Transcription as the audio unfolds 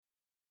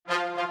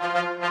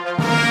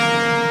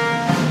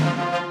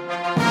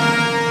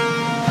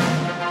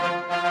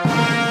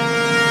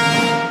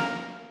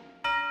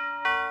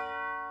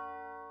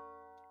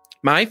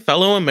My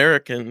fellow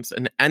Americans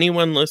and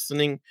anyone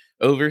listening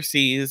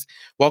overseas,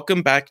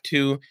 welcome back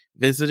to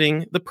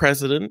Visiting the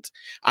President.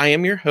 I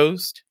am your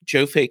host,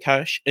 Joe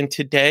Fakehush, and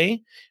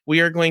today we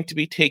are going to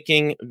be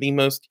taking the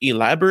most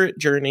elaborate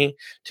journey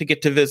to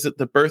get to visit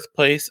the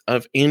birthplace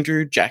of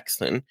Andrew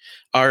Jackson,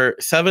 our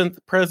seventh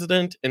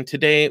president, and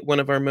today one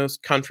of our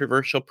most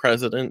controversial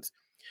presidents,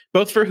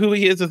 both for who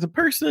he is as a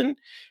person,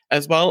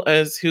 as well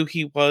as who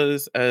he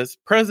was as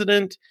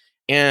president,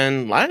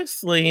 and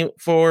lastly,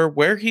 for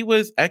where he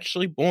was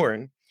actually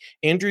born.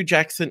 Andrew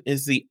Jackson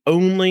is the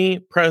only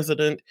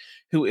president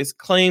who is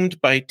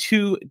claimed by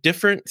two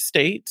different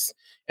states,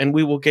 and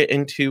we will get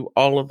into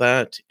all of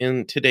that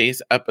in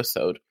today's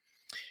episode.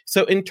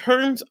 So, in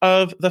terms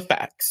of the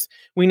facts,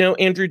 we know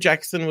Andrew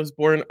Jackson was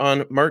born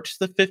on March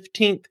the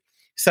 15th,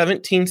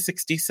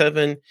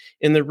 1767,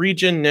 in the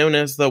region known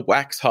as the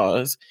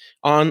Waxhaws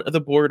on the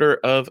border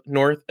of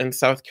North and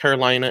South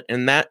Carolina,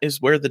 and that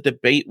is where the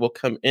debate will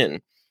come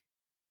in.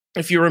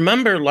 If you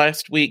remember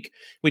last week,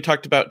 we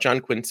talked about John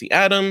Quincy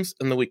Adams,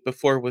 and the week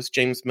before was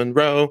James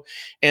Monroe.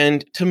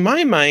 And to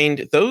my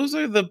mind, those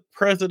are the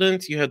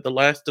presidents. You had the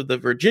last of the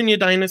Virginia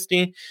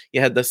dynasty.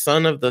 You had the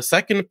son of the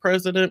second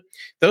president.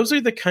 Those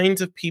are the kinds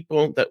of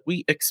people that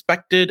we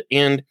expected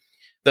and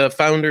the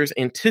founders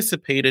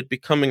anticipated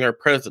becoming our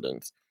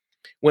presidents.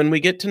 When we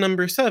get to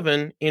number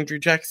 7, Andrew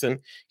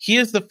Jackson, he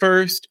is the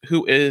first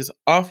who is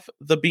off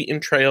the beaten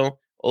trail,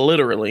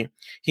 literally.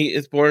 He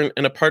is born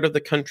in a part of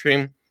the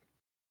country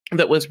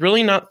that was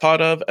really not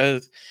thought of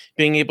as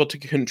being able to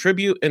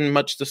contribute in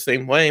much the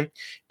same way.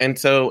 And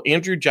so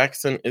Andrew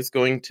Jackson is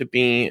going to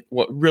be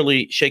what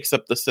really shakes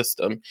up the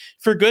system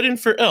for good and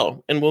for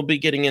ill. And we'll be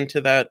getting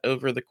into that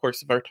over the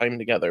course of our time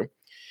together.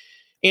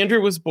 Andrew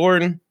was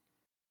born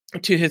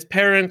to his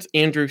parents,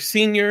 Andrew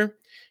Sr.,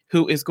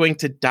 who is going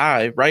to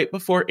die right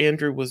before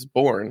Andrew was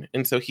born.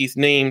 And so he's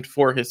named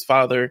for his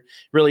father,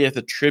 really as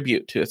a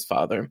tribute to his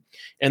father.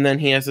 And then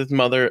he has his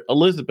mother,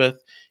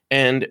 Elizabeth,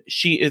 and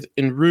she is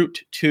en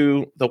route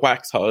to the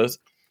Waxhaws,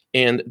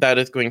 and that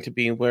is going to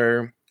be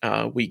where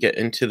we get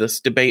into this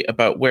debate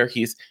about where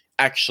he's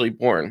actually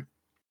born.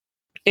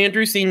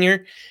 Andrew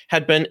Sr.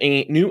 had been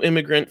a new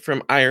immigrant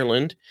from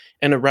Ireland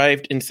and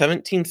arrived in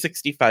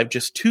 1765,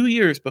 just 2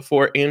 years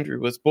before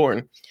Andrew was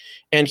born.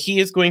 And he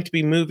is going to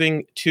be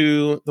moving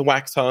to the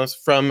Waxhaws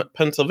from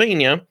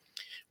Pennsylvania,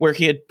 where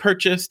he had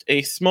purchased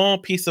a small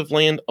piece of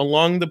land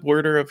along the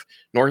border of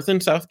North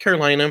and South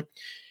Carolina.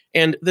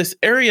 And this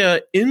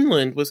area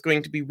inland was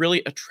going to be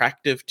really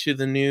attractive to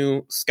the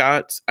new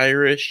Scots,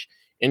 Irish,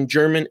 and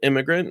German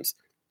immigrants.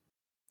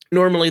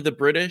 Normally, the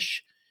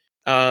British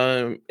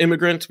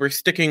immigrants were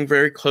sticking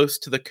very close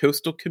to the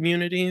coastal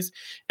communities.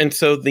 And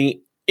so the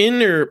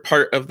inner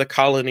part of the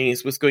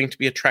colonies was going to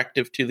be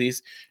attractive to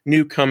these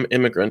newcome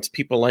immigrants,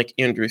 people like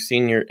Andrew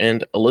Sr.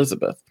 and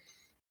Elizabeth.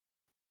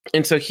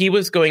 And so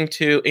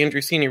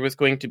Andrew Sr. was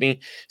going to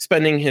be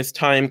spending his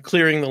time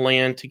clearing the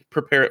land to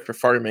prepare it for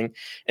farming.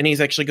 And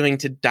he's actually going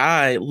to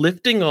die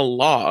lifting a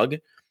log,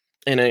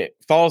 and it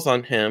falls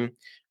on him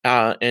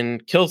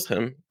and kills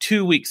him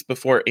 2 weeks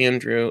before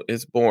Andrew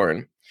is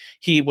born.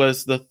 He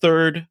was the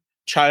third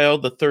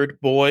child, the third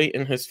boy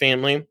in his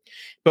family.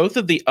 Both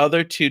of the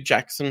other two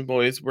Jackson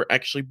boys were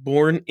actually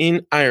born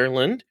in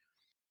Ireland,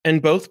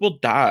 and both will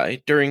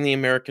die during the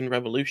American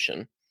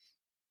Revolution.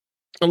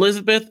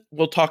 Elizabeth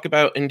we'll talk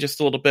about in just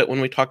a little bit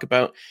when we talk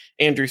about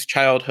Andrew's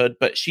childhood,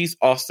 but she's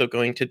also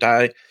going to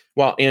die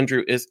while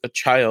Andrew is a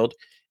child,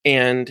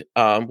 and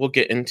we'll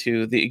get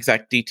into the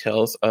exact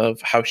details of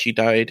how she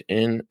died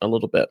in a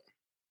little bit.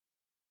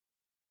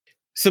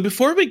 So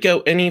before we go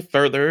any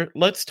further,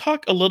 let's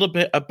talk a little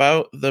bit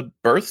about the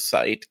birth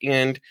site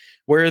and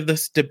where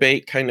this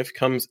debate kind of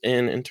comes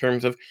in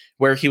terms of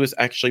where he was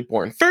actually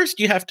born.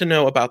 First, you have to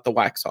know about the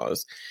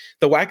Waxhaws.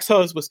 The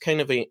Waxhaws was kind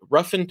of a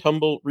rough and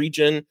tumble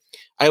region.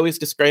 I always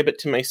describe it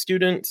to my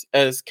students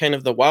as kind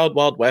of the Wild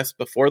Wild West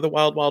before the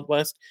Wild Wild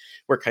West,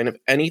 where kind of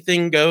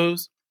anything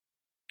goes.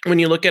 When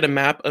you look at a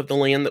map of the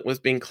land that was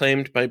being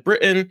claimed by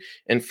Britain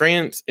and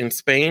France and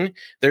Spain,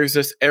 there's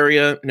this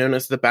area known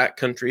as the back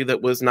country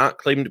that was not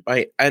claimed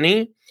by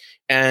any,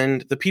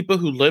 and the people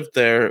who lived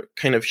there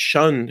kind of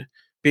shunned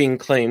being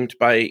claimed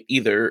by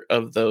either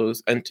of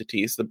those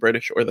entities, the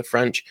British or the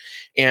French,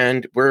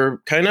 and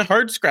were kind of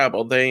hard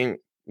scrabble. They,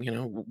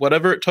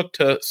 whatever it took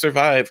to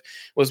survive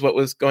was what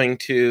was going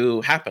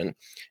to happen.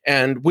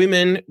 And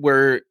women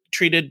were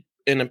treated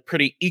in a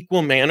pretty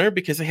equal manner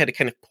because they had to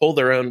kind of pull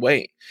their own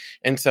weight.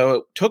 And so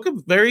it took a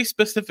very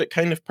specific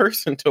kind of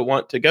person to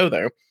want to go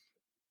there.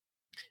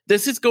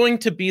 This is going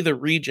to be the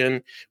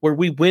region where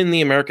we win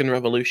the American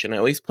Revolution. I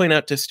always point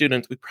out to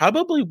students, we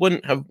probably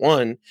wouldn't have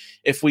won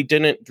if we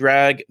didn't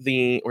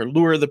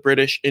lure the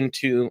British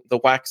into the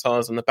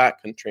Waxhaws and the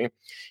backcountry.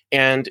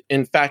 And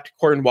in fact,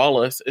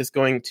 Cornwallis is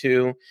going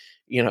to,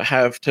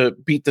 have to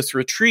beat this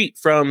retreat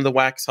from the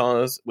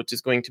Waxhaws, which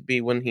is going to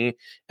be when he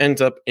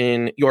ends up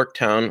in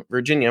Yorktown,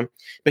 Virginia.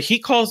 But he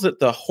calls it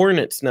the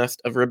hornet's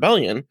nest of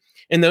rebellion.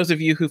 And those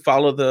of you who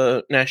follow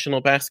the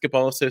National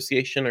Basketball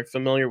Association are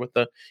familiar with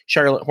the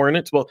Charlotte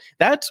Hornets. Well,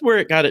 that's where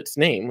it got its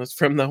name, was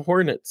from the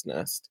hornet's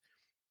nest.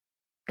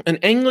 An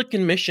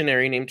Anglican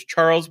missionary named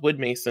Charles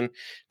Woodmason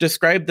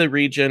described the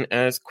region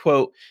as,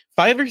 quote,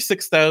 5,000 or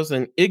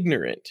 6,000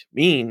 ignorant,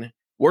 mean,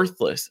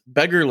 worthless,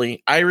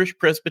 beggarly Irish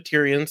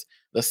Presbyterians,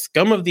 the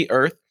scum of the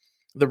earth,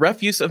 the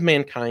refuse of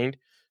mankind,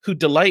 who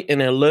delight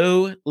in a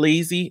low,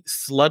 lazy,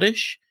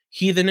 sluttish,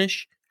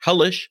 heathenish,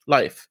 hellish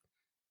life.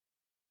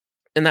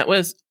 And that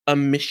was a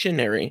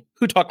missionary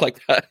who talked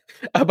like that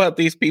about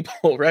these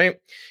people, right?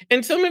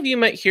 And some of you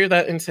might hear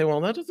that and say,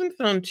 well, that doesn't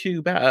sound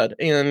too bad.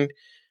 And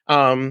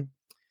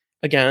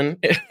again,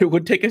 it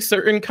would take a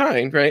certain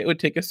kind, right? It would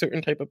take a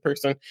certain type of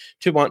person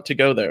to want to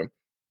go there.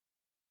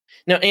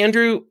 Now,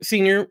 Andrew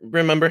Sr.,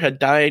 remember, had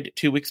died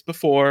 2 weeks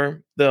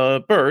before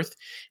the birth.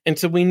 And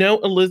so we know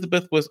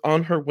Elizabeth was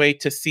on her way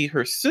to see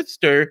her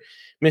sister,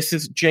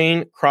 Mrs.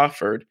 Jane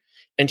Crawford.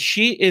 And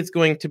she is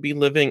going to be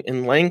living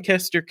in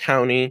Lancaster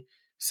County,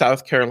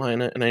 South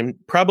Carolina. And I'm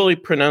probably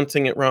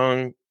pronouncing it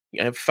wrong.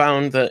 I've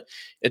found that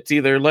it's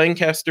either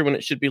Lancaster when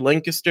it should be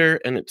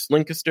Lancaster, and it's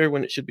Lancaster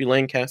when it should be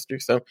Lancaster.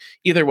 So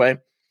either way,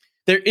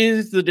 there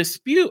is the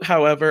dispute,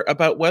 however,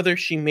 about whether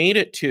she made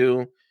it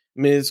to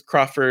Ms.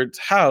 Crawford's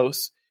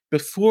house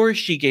before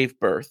she gave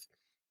birth,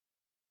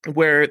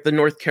 where the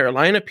North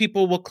Carolina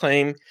people will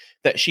claim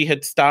that she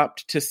had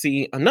stopped to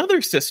see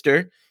another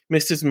sister,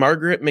 Mrs.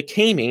 Margaret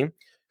McCamey,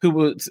 who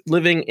was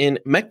living in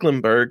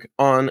Mecklenburg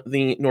on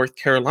the North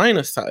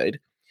Carolina side.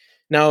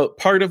 Now,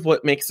 part of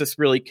what makes this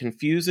really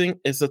confusing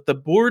is that the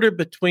border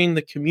between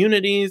the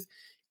communities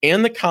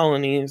and the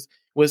colonies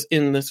was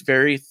in this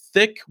very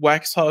thick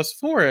Waxhaws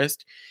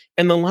forest,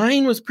 and the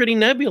line was pretty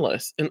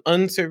nebulous and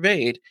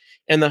unsurveyed,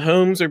 and the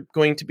homes are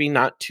going to be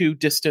not too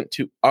distant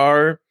to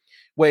our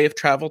way of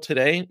travel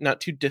today,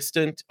 not too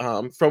distant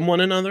from one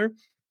another.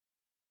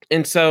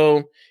 And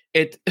so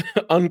it's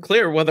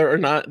unclear whether or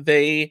not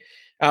they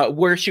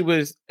where she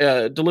was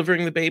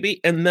delivering the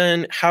baby, and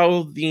then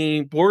how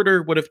the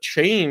border would have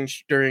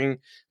changed during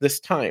this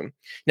time.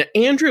 Now,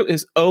 Andrew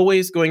is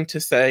always going to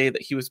say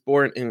that he was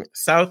born in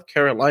South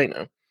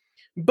Carolina,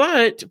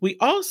 but we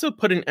also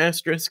put an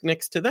asterisk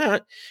next to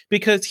that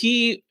because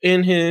he,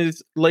 in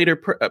his later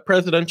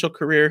presidential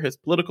career, his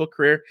political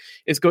career,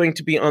 is going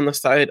to be on the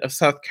side of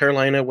South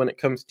Carolina when it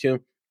comes to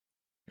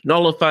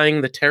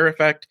nullifying the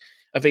Tariff Act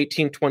of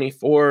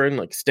 1824 and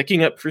like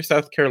sticking up for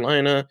South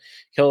Carolina.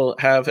 He'll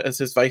have as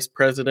his vice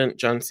president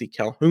John C.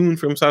 Calhoun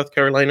from South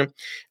Carolina.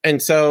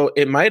 And so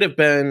it might have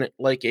been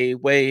like a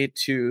way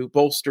to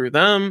bolster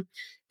them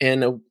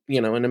in a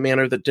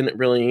manner that didn't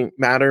really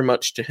matter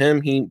much to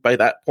him. He, by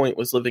that point,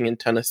 was living in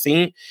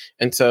Tennessee.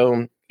 And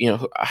so,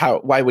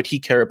 why would he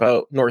care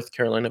about North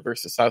Carolina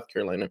versus South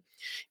Carolina?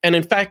 And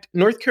in fact,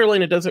 North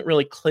Carolina doesn't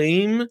really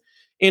claim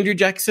Andrew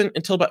Jackson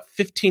until about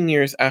 15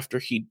 years after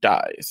he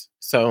dies.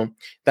 So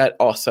that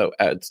also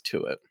adds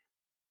to it.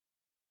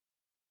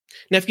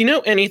 Now, if you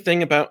know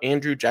anything about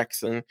Andrew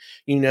Jackson,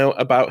 you know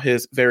about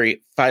his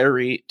very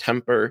fiery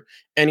temper.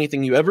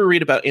 Anything you ever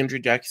read about Andrew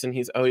Jackson,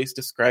 he's always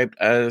described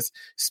as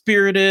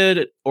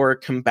spirited or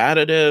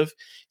combative,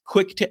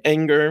 quick to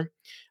anger.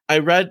 I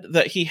read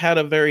that he had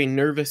a very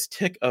nervous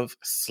tic of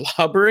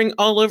slobbering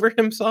all over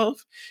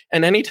himself.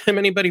 And anytime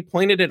anybody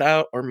pointed it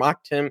out or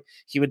mocked him,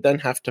 he would then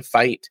have to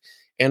fight.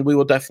 And we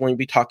will definitely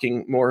be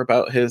talking more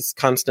about his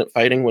constant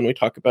fighting when we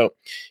talk about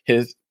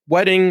his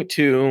wedding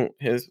to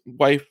his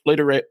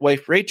later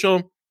wife,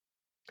 Rachel.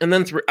 And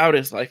then throughout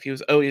his life, he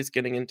was always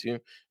getting into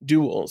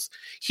duels.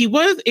 He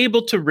was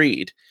able to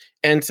read.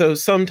 And so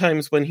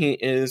sometimes when he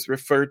is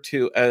referred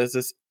to as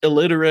this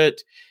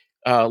illiterate,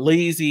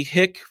 lazy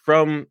hick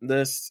from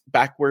this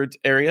backwards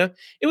area,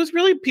 it was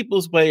really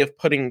people's way of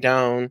putting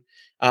down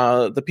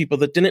the people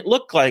that didn't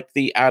look like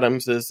the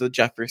Adamses, the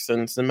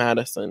Jeffersons, the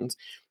Madisons.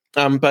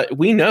 But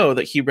we know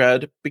that he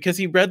read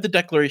the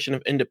Declaration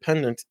of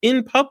Independence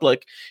in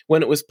public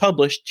when it was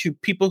published to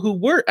people who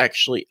were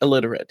actually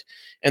illiterate.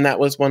 And that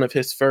was one of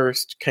his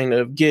first kind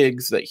of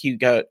gigs that he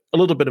got a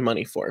little bit of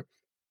money for.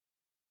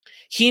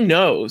 He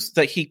knows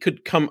that he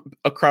could come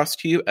across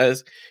to you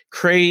as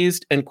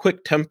crazed and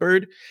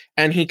quick-tempered,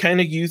 and he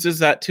kind of uses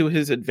that to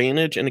his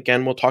advantage. And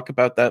again, we'll talk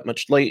about that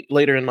much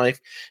later in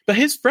life. But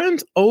his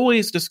friends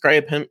always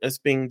describe him as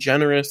being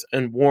generous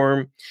and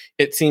warm.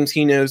 It seems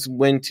he knows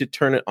when to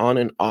turn it on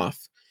and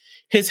off.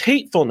 His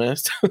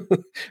hatefulness,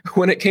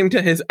 when it came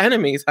to his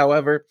enemies,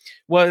 however,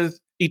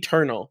 was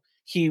eternal.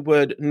 He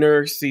would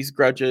nurse these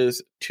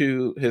grudges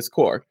to his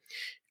core.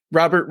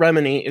 Robert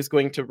Remini is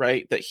going to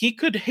write that he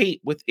could hate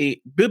with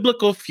a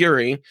biblical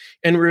fury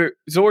and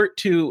resort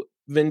to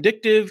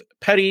vindictive,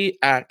 petty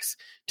acts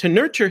to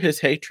nurture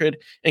his hatred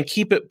and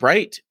keep it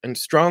bright and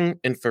strong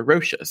and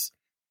ferocious.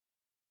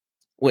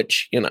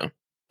 Which,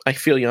 I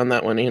feel you on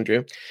that one,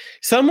 Andrew.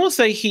 Some will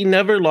say he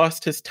never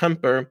lost his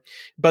temper,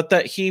 but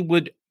that he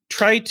would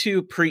try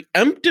to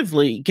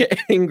preemptively get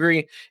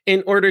angry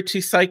in order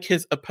to psych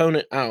his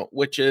opponent out,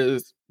 which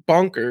is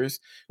bonkers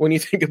when you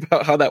think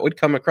about how that would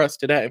come across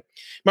today.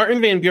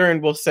 Martin Van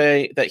Buren will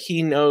say that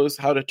he knows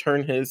how to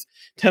turn his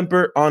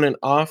temper on and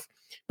off,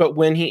 but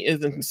when he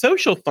is in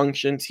social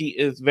functions, he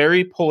is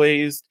very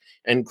poised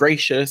and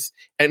gracious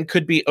and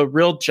could be a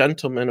real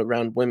gentleman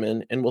around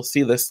women. And we'll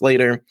see this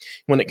later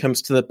when it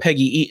comes to the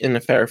Peggy Eaton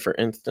affair, for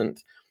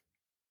instance.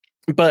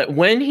 But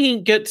when he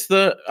gets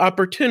the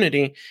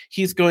opportunity,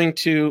 he's going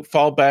to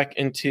fall back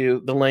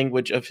into the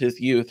language of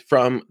his youth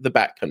from the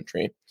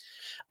backcountry.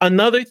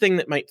 Another thing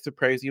that might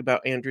surprise you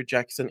about Andrew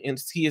Jackson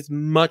is he is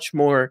much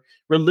more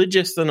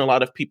religious than a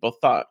lot of people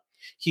thought.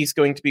 He's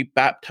going to be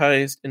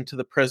baptized into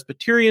the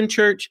Presbyterian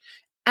Church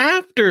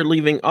after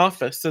leaving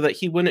office so that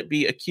he wouldn't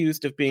be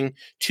accused of being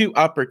too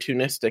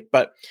opportunistic.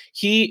 But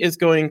he is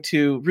going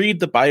to read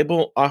the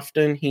Bible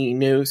often. He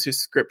knows his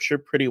scripture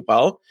pretty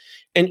well.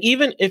 And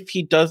even if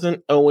he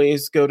doesn't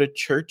always go to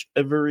church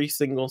every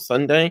single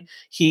Sunday,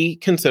 he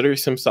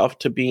considers himself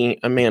to be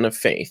a man of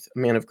faith, a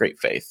man of great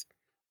faith.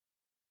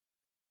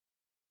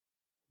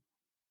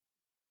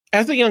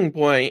 As a young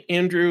boy,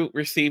 Andrew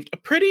received a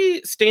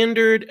pretty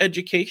standard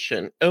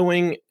education,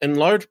 owing in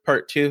large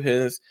part to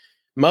his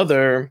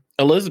mother,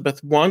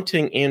 Elizabeth,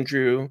 wanting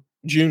Andrew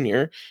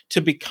Jr.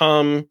 to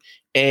become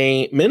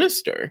a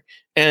minister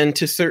and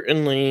to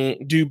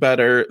certainly do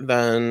better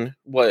than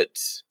what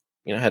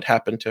had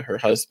happened to her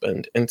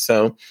husband. And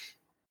so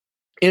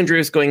Andrew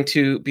is going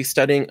to be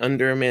studying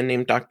under a man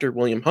named Dr.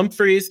 William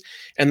Humphreys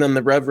and then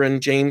the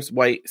Reverend James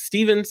White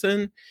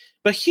Stevenson.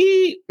 But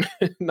he,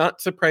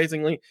 not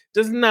surprisingly,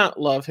 does not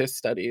love his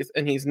studies,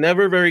 and he's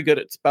never very good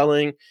at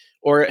spelling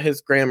or at his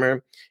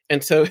grammar.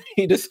 And so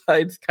he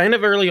decides kind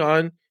of early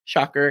on,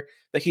 shocker,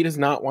 that he does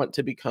not want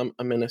to become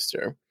a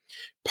minister.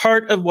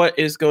 Part of what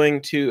is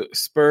going to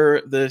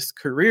spur this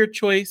career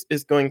choice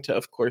is going to,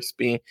 of course,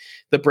 be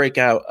the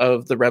breakout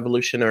of the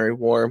Revolutionary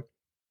War,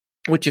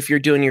 which, if you're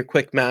doing your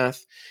quick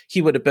math,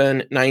 he would have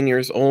been 9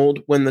 years old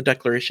when the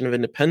Declaration of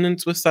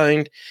Independence was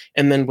signed,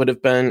 and then would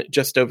have been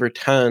just over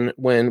 10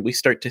 when we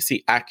start to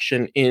see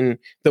action in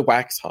the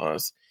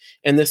Waxhaws.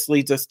 And this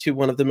leads us to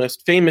one of the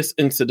most famous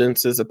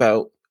incidences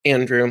about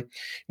Andrew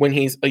when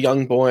he's a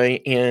young boy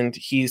and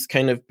he's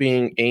kind of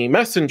being a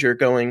messenger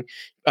going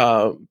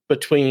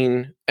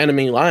between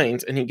enemy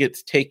lines, and he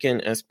gets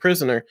taken as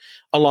prisoner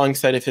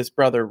alongside of his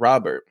brother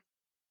Robert.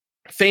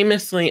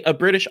 Famously, a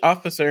British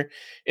officer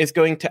is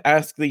going to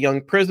ask the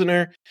young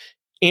prisoner,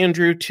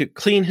 Andrew, to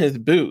clean his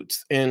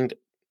boots. And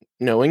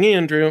knowing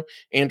Andrew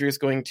is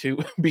going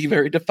to be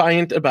very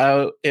defiant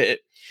about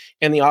it.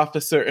 And the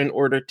officer, in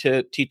order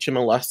to teach him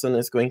a lesson,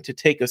 is going to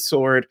take a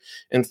sword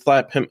and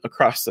slap him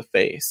across the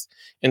face.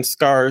 And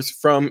scars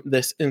from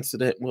this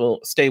incident will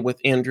stay with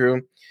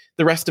Andrew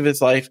the rest of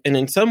his life, and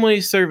in some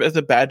ways serve as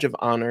a badge of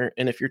honor.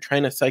 And if you're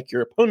trying to psych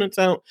your opponents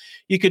out,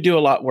 you could do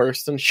a lot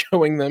worse than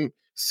showing them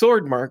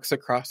sword marks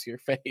across your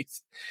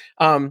face.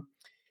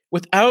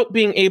 Without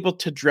being able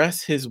to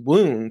dress his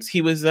wounds,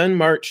 he was then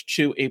marched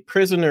to a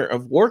prisoner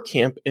of war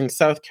camp in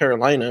South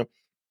Carolina,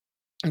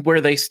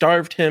 where they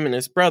starved him and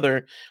his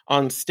brother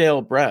on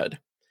stale bread.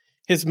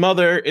 His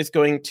mother is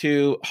going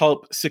to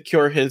help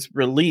secure his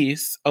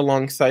release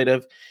alongside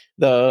of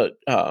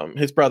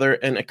his brother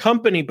and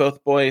accompany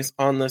both boys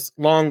on this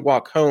long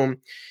walk home.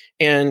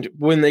 And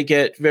when they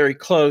get very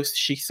close,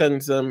 she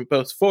sends them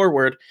both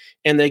forward,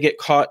 and they get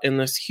caught in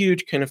this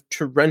huge kind of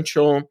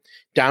torrential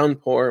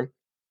downpour.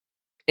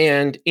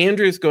 And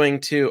Andrew's going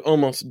to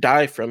almost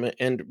die from it.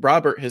 And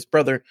Robert, his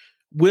brother,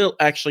 will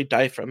actually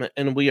die from it.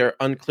 And we are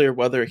unclear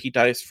whether he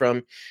dies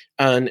from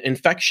an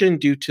infection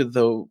due to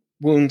the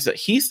wounds that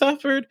he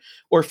suffered,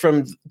 or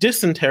from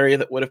dysentery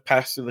that would have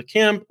passed through the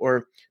camp,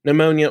 or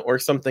pneumonia, or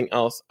something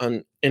else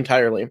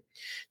entirely.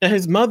 Now,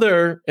 his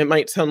mother, it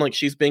might sound like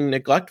she's being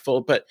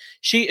neglectful, but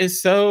she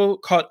is so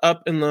caught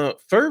up in the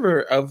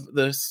fervor of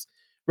this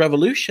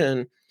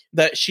revolution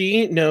that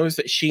she knows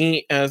that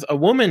she, as a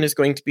woman, is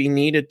going to be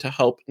needed to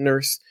help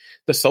nurse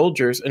the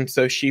soldiers, and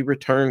so she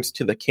returns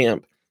to the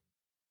camp.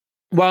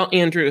 While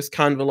Andrew is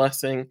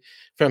convalescing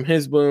from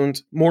his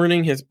wounds,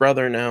 mourning his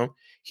brother now,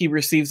 he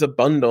receives a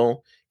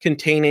bundle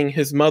containing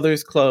his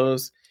mother's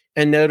clothes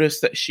and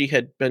noticed that she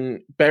had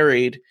been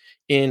buried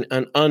in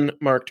an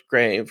unmarked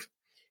grave.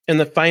 And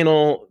the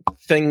final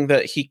thing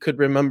that he could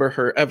remember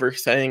her ever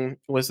saying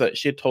was that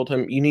she had told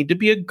him, "You need to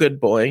be a good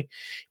boy,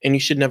 and you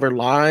should never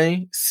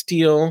lie,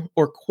 steal,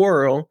 or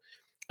quarrel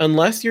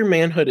unless your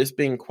manhood is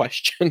being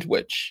questioned,"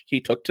 which he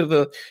took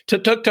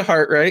to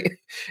heart, right?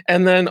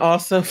 And then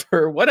also,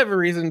 for whatever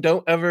reason,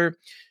 don't ever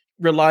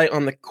rely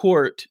on the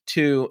court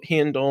to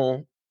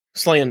handle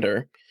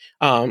slander.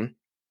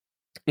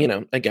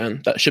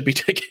 Again, that should be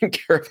taken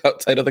care of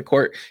outside of the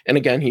court. And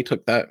again, he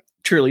took that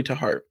truly to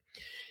heart.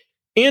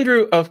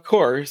 Andrew, of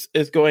course,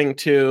 is going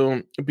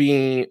to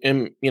be,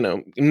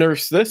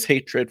 nurse this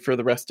hatred for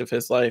the rest of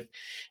his life.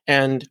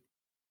 And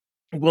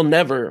will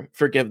never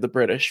forgive the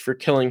British for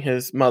killing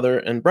his mother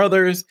and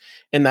brothers,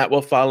 and that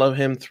will follow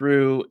him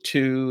through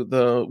to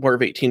the War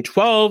of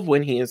 1812,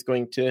 when he is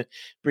going to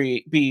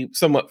be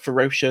somewhat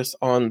ferocious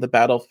on the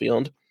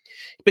battlefield.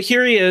 But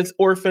here he is,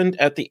 orphaned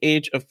at the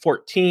age of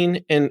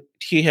 14, and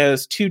he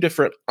has two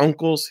different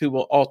uncles who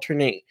will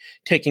alternate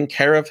taking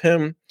care of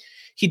him.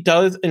 He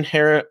does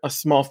inherit a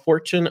small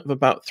fortune of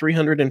about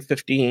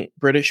 350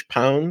 British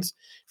pounds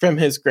from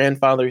his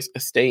grandfather's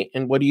estate.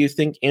 And what do you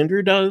think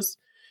Andrew does?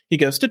 He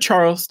goes to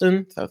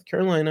Charleston, South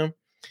Carolina,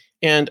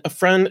 and a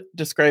friend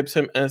describes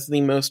him as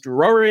the most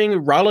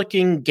roaring,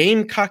 rollicking,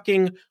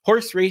 game-cocking,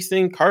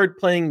 horse-racing,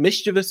 card-playing,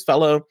 mischievous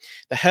fellow,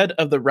 the head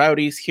of the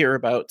rowdies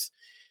hereabouts.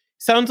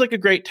 Sounds like a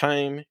great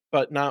time,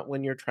 but not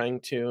when you're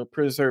trying to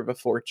preserve a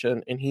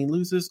fortune, and he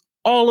loses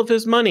all of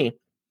his money.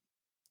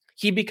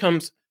 He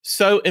becomes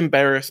so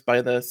embarrassed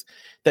by this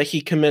that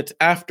he commits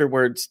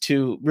afterwards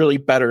to really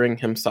bettering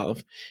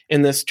himself,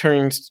 and this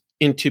turns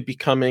into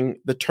becoming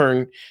the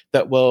turn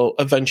that will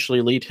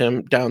eventually lead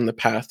him down the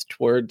path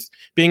towards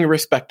being a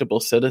respectable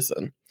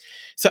citizen.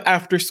 So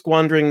after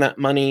squandering that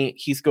money,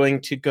 he's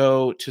going to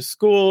go to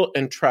school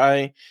and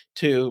try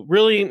to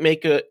really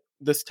make it.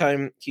 This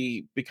time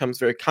he becomes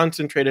very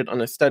concentrated on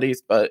his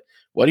studies, but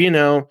what do you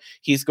know?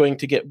 He's going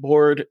to get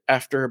bored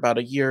after about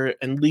a year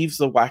and leaves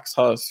the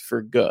Waxhaws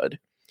for good.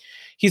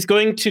 He's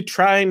going to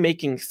try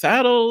making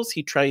saddles,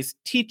 he tries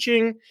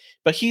teaching,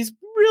 but he's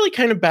really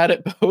kind of bad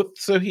at both,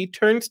 so he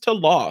turns to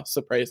law,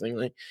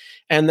 surprisingly.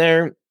 And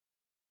there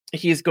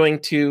he's going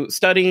to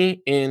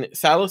study in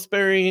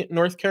Salisbury,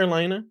 North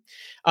Carolina.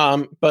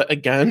 But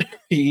again,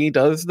 he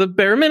does the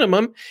bare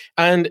minimum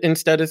and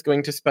instead is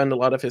going to spend a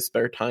lot of his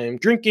spare time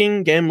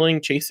drinking,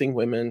 gambling, chasing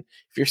women.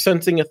 If you're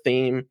sensing a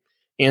theme,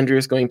 Andrew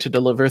is going to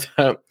deliver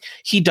that.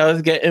 He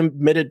does get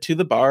admitted to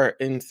the bar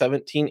in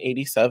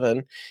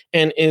 1787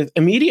 and is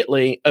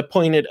immediately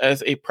appointed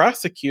as a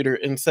prosecutor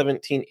in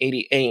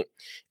 1788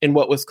 in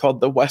what was called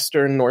the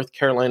Western North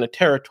Carolina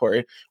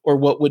Territory, or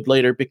what would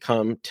later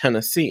become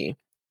Tennessee,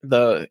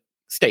 the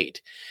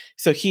state.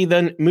 So he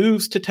then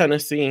moves to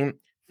Tennessee,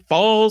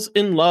 falls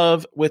in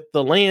love with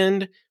the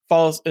land,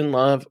 falls in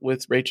love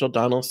with Rachel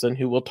Donaldson,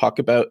 who we'll talk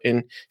about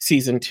in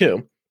season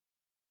 2.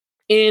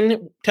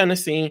 In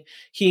Tennessee,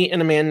 he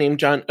and a man named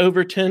John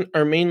Overton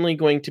are mainly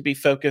going to be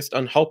focused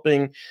on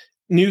helping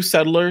new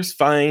settlers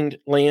find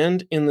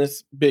land in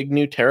this big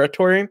new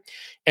territory.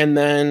 And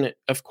then,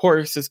 of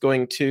course, is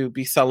going to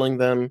be selling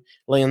them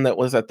land that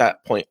was at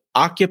that point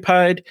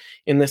occupied,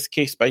 in this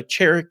case by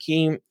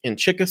Cherokee and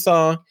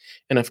Chickasaw.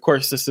 And of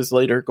course, this is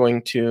later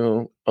going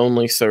to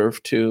only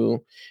serve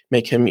to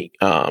make him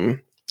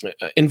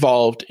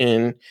involved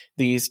in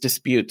these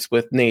disputes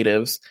with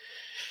natives.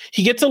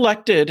 He gets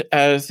elected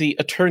as the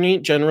Attorney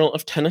General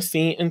of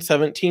Tennessee in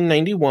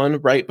 1791,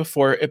 right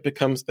before it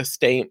becomes a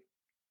state,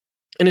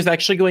 and is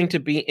actually going to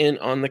be in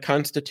on the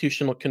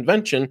Constitutional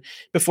Convention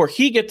before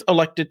he gets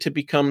elected to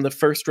become the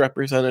first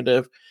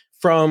representative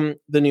from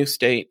the new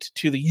state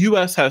to the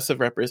U.S. House of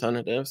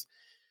Representatives.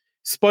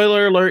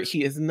 Spoiler alert,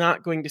 he is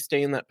not going to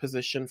stay in that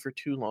position for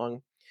too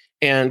long.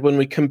 And when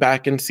we come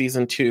back in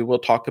season 2, we'll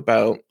talk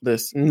about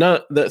this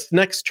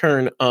next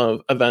turn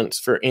of events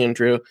for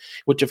Andrew,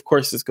 which of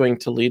course is going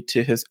to lead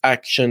to his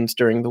actions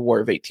during the War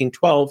of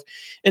 1812.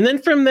 And then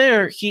from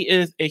there, he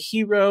is a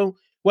hero,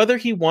 whether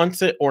he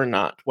wants it or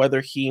not,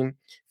 whether he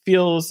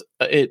feels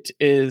it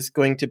is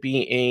going to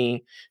be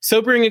a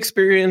sobering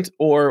experience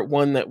or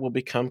one that will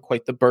become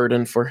quite the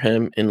burden for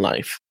him in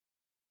life.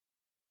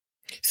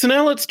 So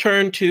now let's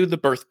turn to the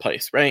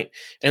birthplace, right?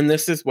 And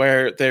this is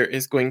where there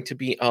is going to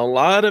be a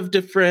lot of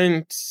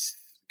different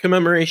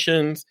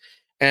commemorations,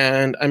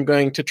 and I'm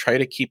going to try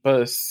to keep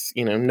us,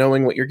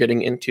 knowing what you're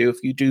getting into.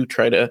 If you do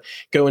try to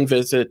go and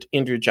visit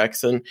Andrew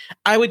Jackson,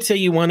 I would say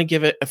you want to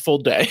give it a full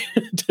day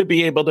to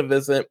be able to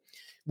visit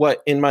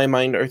what, in my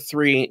mind, are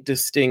 3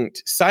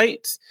 distinct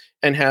sites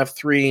and have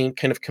 3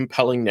 kind of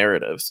compelling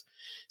narratives.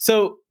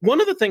 So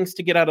one of the things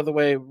to get out of the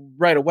way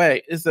right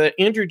away is that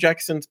Andrew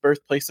Jackson's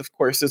birthplace, of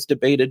course, is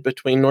debated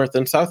between North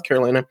and South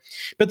Carolina.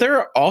 But there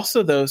are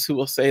also those who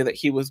will say that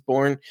he was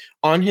born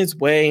on his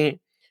way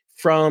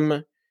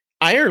from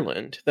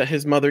Ireland, that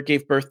his mother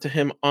gave birth to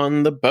him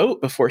on the boat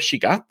before she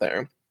got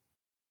there.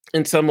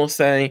 And some will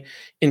say,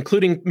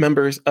 including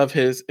members of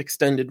his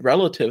extended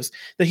relatives,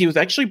 that he was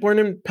actually born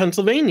in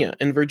Pennsylvania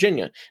and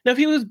Virginia. Now, if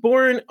he was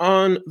born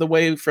on the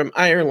way from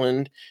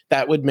Ireland,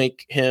 that would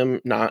make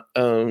him not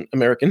an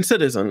American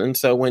citizen. And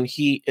so when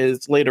he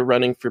is later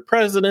running for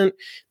president,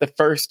 the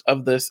first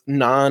of this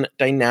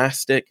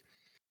non-dynastic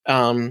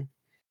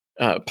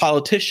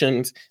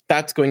politicians,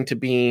 that's going to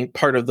be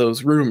part of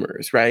those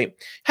rumors, right?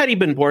 Had he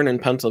been born in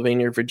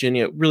Pennsylvania or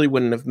Virginia, it really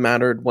wouldn't have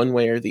mattered one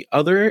way or the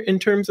other in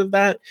terms of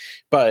that.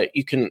 But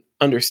you can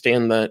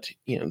understand that,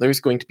 there's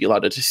going to be a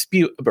lot of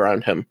dispute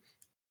around him.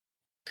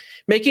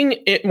 Making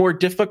it more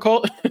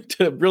difficult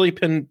to really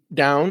pin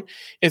down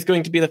is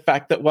going to be the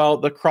fact that while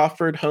the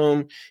Crawford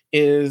home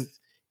is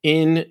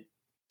in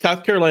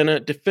South Carolina,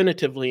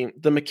 definitively.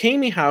 The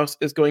McCamey house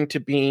is going to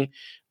be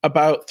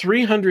about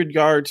 300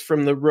 yards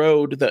from the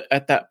road that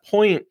at that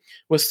point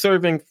was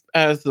serving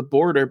as the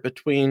border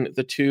between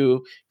the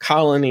two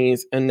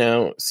colonies and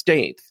now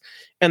states.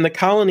 And the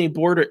colony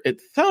border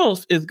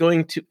itself is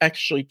going to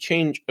actually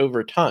change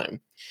over time.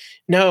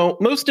 Now,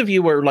 most of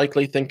you are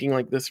likely thinking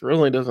like this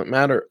really doesn't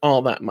matter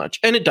all that much.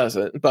 And it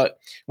doesn't. But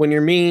when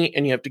you're me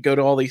and you have to go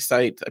to all these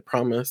sites, I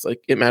promise,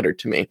 like it mattered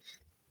to me.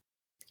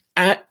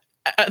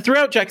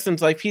 Throughout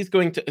Jackson's life, he's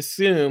going to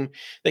assume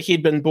that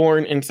he'd been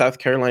born in South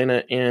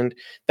Carolina, and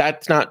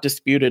that's not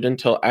disputed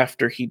until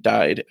after he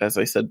died, as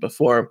I said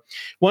before.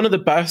 One of the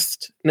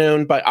best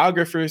known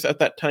biographers at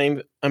that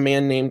time, a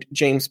man named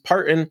James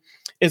Parton,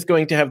 is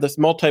going to have this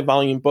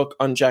multi-volume book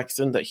on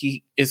Jackson that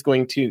he is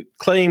going to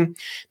claim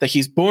that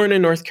he's born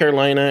in North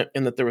Carolina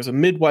and that there was a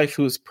midwife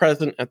who was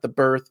present at the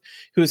birth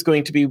who is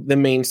going to be the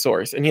main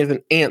source. And he has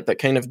an aunt that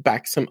kind of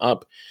backs him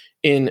up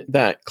in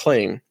that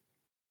claim.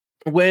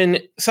 When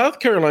South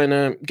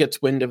Carolina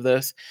gets wind of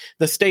this,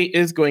 the state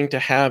is going to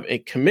have a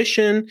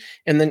commission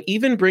and then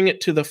even bring it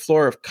to the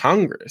floor of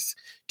Congress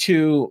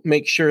to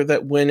make sure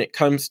that when it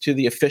comes to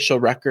the official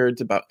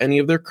records about any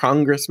of their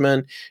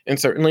congressmen and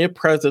certainly a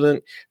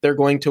president, they're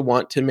going to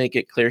want to make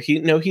it clear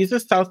he's a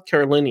South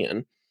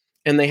Carolinian.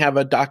 And they have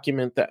a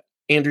document that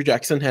Andrew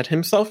Jackson had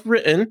himself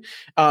written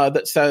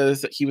that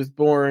says that he was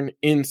born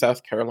in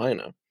South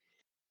Carolina.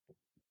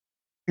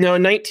 Now,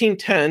 in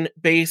 1910,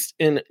 based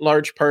in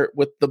large part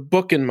with the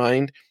book in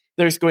mind,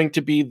 there's going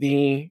to be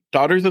the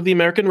Daughters of the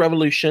American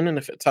Revolution. And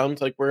if it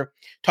sounds like we're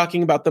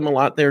talking about them a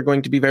lot, they're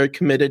going to be very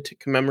committed to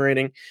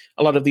commemorating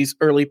a lot of these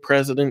early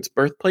presidents'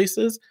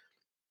 birthplaces.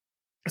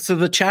 So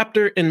the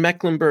chapter in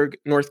Mecklenburg,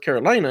 North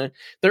Carolina,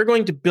 they're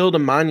going to build a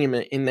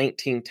monument in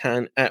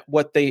 1910 at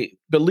what they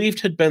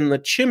believed had been the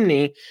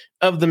chimney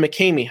of the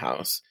McCamey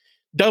house,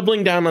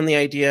 doubling down on the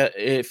idea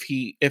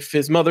if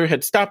his mother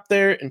had stopped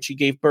there and she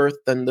gave birth,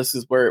 then this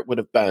is where it would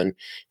have been.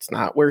 It's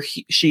not where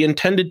she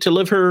intended to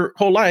live her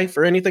whole life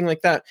or anything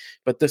like that,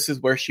 but this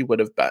is where she would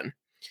have been.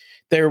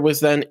 There was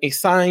then a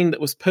sign that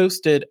was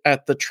posted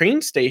at the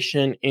train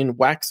station in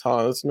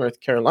Waxhaws, North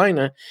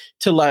Carolina,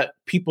 to let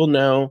people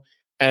know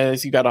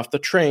as you got off the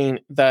train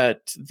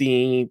that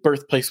the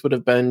birthplace would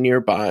have been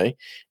nearby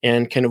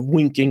and kind of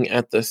winking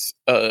at this,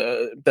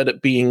 that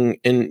it being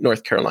in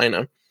North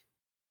Carolina.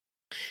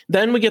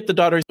 Then we get the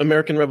Daughters of the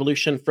American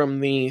Revolution from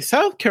the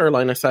South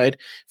Carolina side,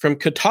 from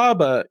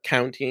Catawba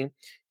County,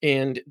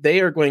 and they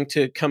are going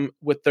to come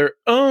with their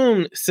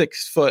own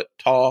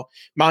 6-foot-tall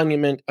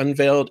monument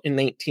unveiled in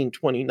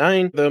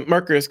 1929. The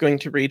marker is going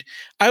to read,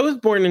 "I was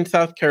born in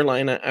South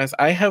Carolina, as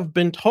I have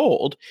been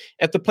told,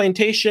 at the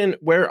plantation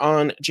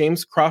whereon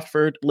James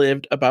Crawford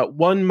lived about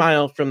 1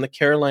 mile from the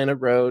Carolina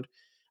Road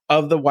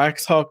of the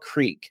Waxhaw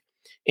Creek.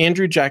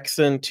 Andrew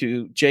Jackson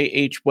to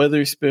J.H.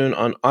 Witherspoon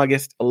on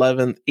August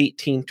 11th,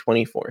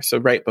 1824. So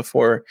right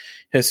before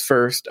his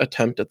first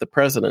attempt at the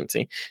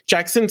presidency.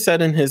 Jackson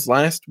said in his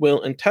last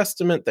will and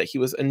testament that he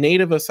was a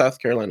native of South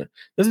Carolina.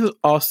 This is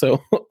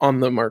also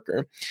on the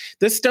marker.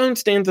 This stone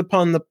stands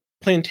upon the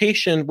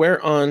plantation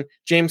whereon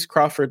James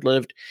Crawford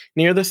lived,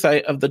 near the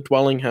site of the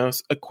dwelling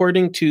house,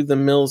 according to the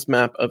Mills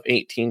map of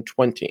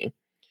 1820.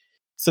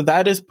 So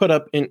that is put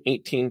up in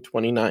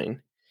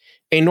 1829.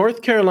 A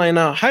North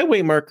Carolina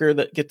highway marker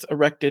that gets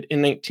erected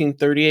in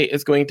 1938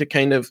 is going to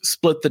kind of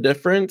split the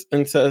difference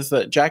and says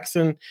that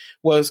Jackson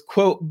was,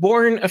 quote,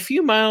 born a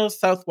few miles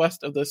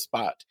southwest of this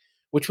spot,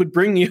 which would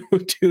bring you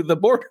to the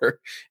border,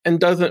 and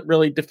doesn't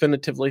really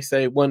definitively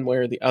say one way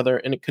or the other,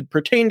 and it could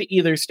pertain to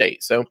either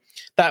state. So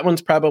that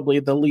one's probably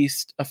the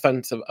least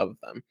offensive of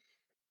them.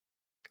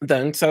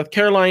 Then South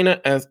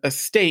Carolina as a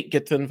state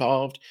gets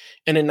involved,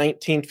 and in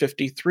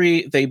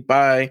 1953, they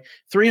buy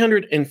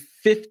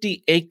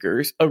 350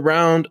 acres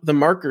around the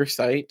marker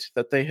site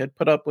that they had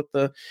put up with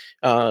the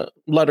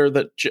letter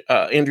that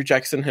Andrew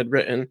Jackson had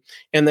written,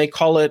 and they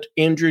call it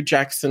Andrew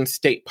Jackson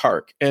State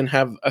Park, and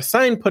have a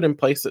sign put in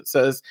place that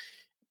says,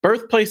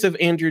 "Birthplace of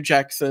Andrew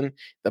Jackson,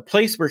 the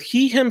place where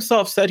he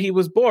himself said he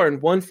was born,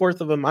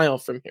 1/4 of a mile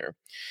from here."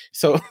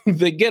 So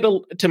they get,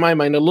 to my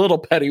mind, a little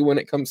petty when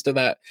it comes to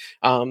that.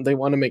 They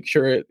want to make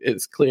sure it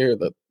is clear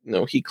that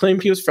he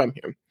claimed he was from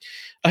here.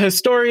 A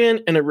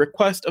historian and a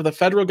request of the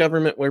federal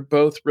government were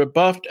both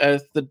rebuffed,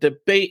 as the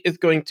debate is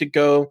going to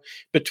go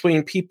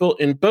between people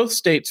in both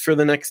states for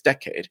the next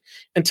decade.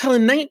 Until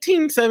in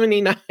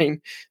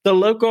 1979, the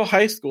local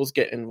high schools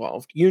get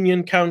involved.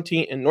 Union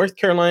County in North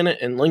Carolina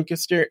and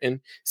Lancaster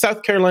in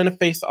South Carolina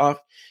face off,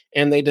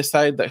 and they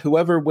decide that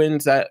whoever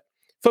wins that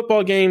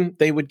football game,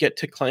 they would get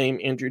to claim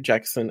Andrew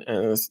Jackson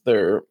as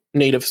their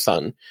native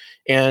son.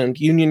 And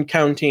Union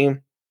County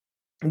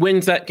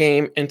wins that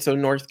game, and so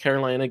North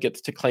Carolina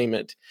gets to claim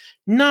it.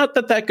 Not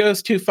that that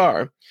goes too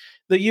far.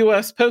 The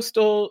U.S.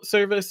 Postal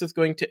Service is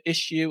going to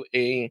issue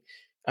a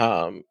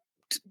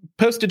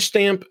postage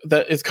stamp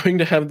that is going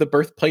to have the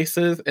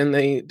birthplaces, and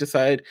they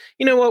decide,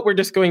 you know what, we're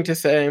just going to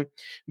say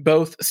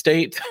both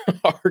states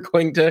are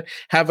going to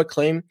have a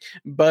claim.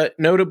 But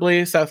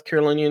notably, South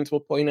Carolinians will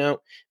point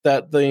out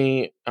that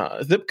the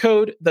zip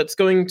code that's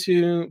going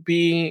to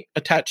be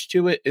attached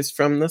to it is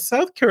from the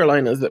South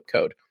Carolina zip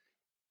code.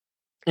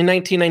 In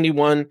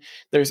 1991,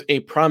 there's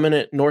a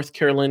prominent North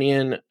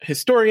Carolinian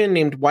historian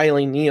named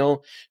Wiley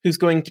Neal who's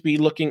going to be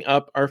looking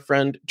up our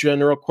friend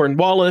General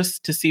Cornwallis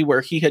to see where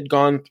he had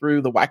gone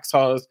through the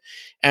Waxhaws,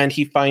 and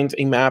he finds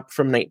a map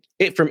from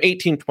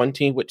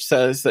 1820 which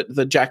says that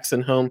the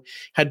Jackson home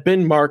had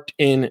been marked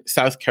in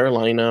South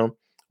Carolina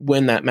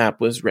when that map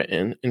was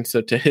written. And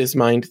so to his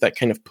mind, that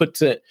kind of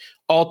puts it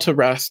all to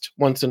rest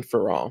once and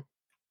for all.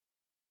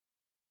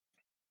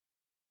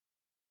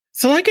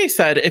 So like I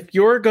said, if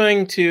you're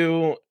going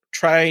to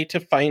try to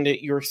find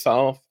it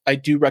yourself, I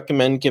do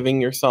recommend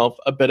giving yourself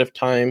a bit of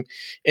time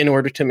in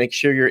order to make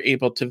sure you're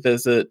able to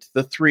visit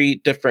the 3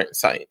 different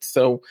sites.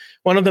 So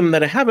one of them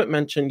that I haven't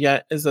mentioned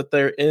yet is that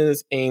there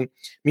is a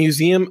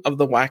Museum of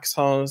the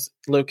Waxhaws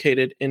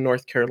located in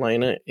North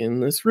Carolina in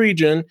this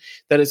region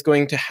that is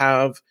going to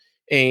have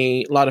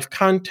a lot of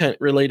content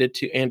related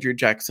to Andrew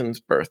Jackson's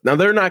birth. Now,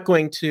 they're not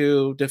going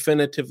to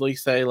definitively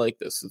say, like,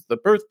 this is the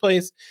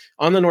birthplace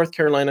on the North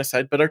Carolina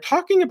side, but are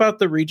talking about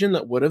the region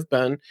that would have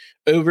been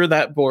over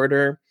that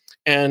border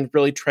and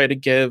really try to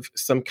give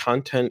some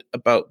content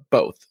about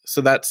both.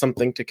 So that's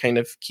something to kind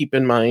of keep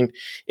in mind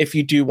if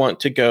you do want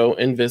to go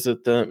and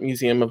visit the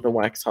Museum of the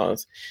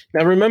Waxhaws.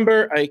 Now,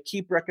 remember, I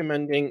keep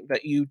recommending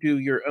that you do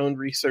your own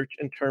research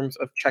in terms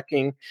of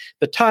checking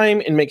the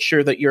time and make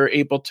sure that you're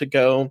able to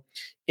go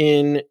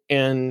in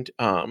and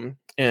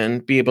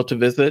be able to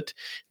visit.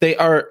 They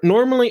are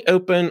normally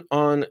open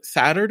on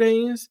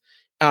Saturdays.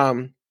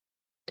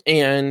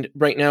 And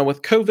right now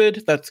with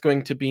COVID, that's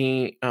going to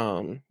be,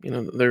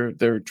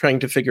 they're trying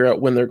to figure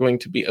out when they're going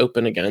to be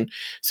open again.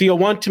 So you'll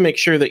want to make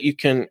sure that you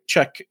can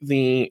check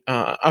the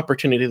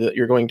opportunity that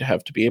you're going to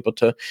have to be able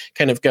to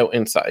kind of go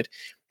inside.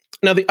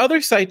 Now, the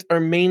other sites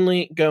are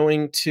mainly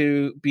going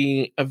to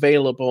be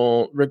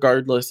available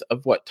regardless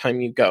of what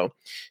time you go.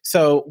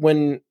 So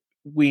when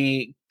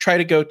we try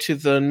to go to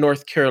the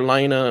North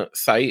Carolina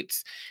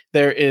sites,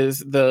 there is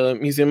the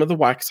Museum of the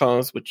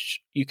Waxhaws, which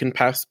you can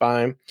pass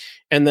by.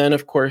 And then,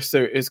 of course,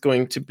 there is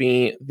going to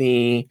be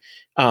the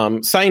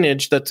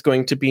signage that's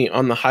going to be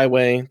on the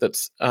highway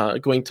that's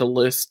going to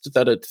list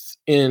that it's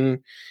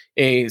in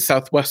a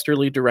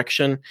southwesterly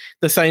direction.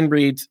 The sign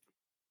reads,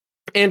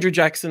 Andrew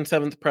Jackson,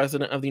 7th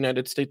President of the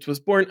United States, was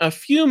born a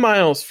few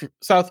miles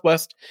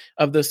southwest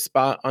of this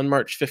spot on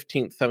March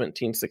 15th,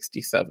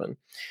 1767.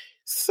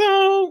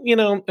 So,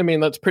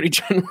 that's pretty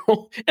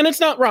general, and it's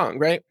not wrong,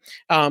 right?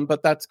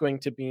 But that's going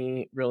to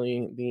be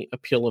really the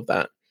appeal of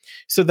that.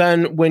 So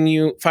then when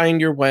you find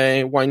your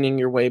way, winding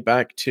your way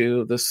back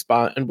to the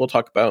spot, and we'll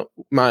talk about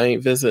my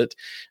visit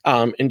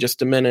in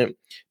just a minute,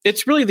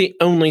 it's really the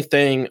only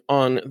thing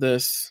on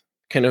this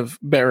kind of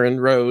barren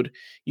road.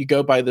 You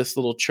go by this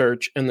little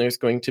church, and there's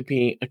going to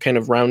be a kind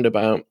of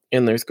roundabout,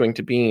 and there's going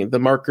to be the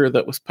marker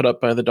that was put up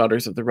by the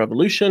Daughters of the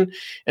Revolution,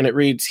 and it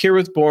reads, "Here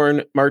was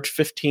born March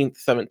 15th,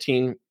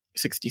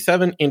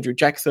 1767, Andrew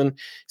Jackson,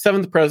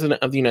 7th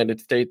President of the United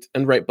States,"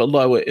 and right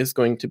below it is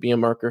going to be a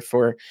marker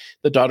for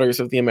the Daughters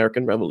of the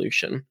American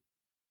Revolution.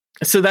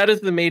 So that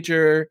is the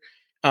major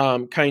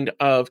kind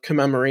of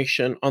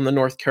commemoration on the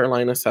North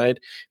Carolina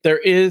side. There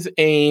is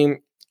a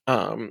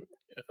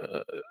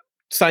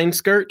sign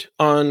skirt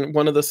on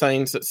one of the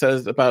signs that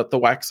says about the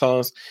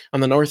Waxhaws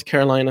on the North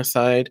Carolina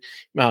side,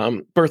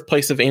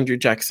 birthplace of Andrew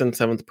Jackson,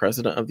 7th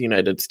President of the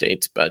United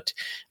States. But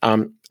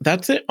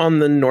that's it on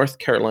the North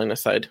Carolina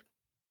side.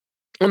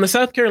 On the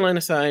South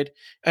Carolina side,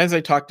 as I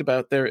talked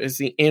about, there is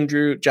the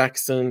Andrew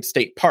Jackson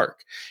State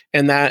Park.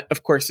 And that,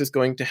 of course, is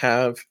going to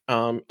have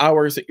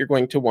hours that you're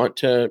going to want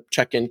to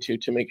check into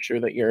to make sure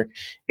that you're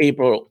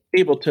able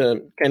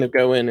to kind of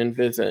go in and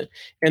visit.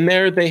 And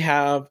there they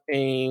have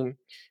a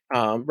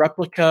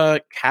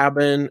replica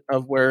cabin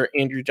of where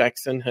Andrew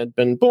Jackson had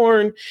been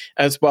born,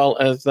 as well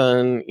as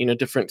then,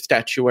 different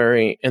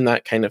statuary and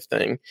that kind of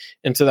thing.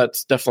 And so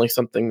that's definitely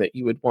something that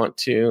you would want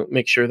to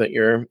make sure that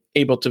you're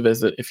able to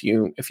visit if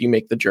you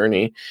make the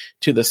journey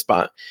to the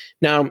spot.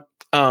 Now,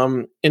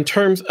 in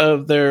terms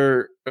of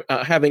their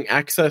having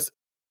access to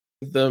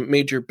the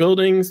major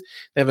buildings,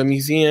 they have a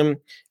museum,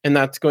 and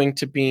that's going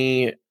to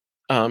be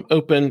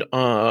opened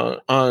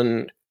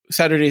on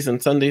Saturdays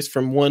and Sundays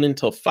from 1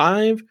 until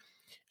 5.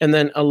 And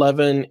then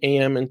 11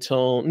 a.m.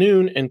 until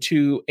noon, and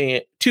 2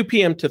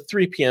 p.m. to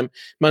 3 p.m.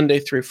 Monday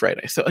through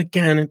Friday. So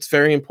again, it's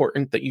very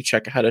important that you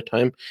check ahead of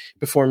time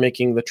before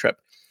making the trip.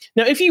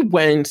 Now, if you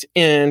went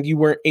and you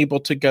weren't able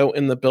to go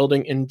in the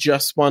building and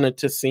just wanted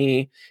to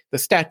see the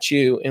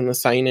statue and the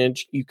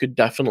signage, you could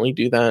definitely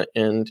do that.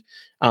 And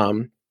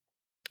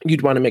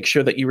you'd want to make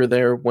sure that you were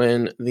there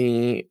when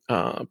the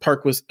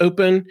park was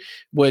open,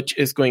 which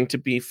is going to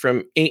be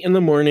from 8 in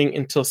the morning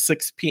until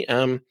 6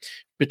 p.m.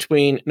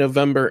 between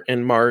November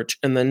and March,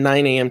 and then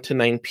 9 a.m. to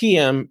 9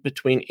 p.m.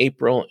 between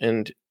April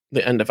and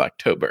the end of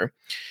October.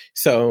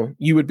 So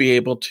you would be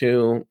able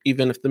to,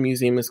 even if the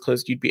museum is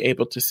closed, you'd be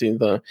able to see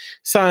the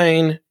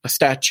sign, a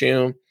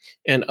statue,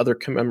 and other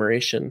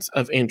commemorations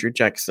of Andrew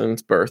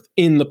Jackson's birth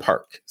in the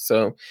park.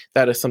 So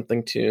that is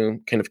something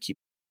to kind of keep.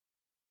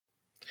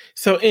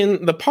 So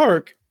in the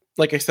park,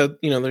 like I said,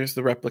 there's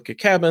the replica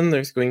cabin,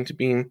 there's going to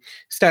be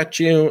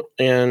statue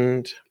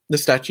and the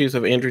statues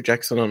of Andrew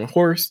Jackson on a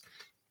horse.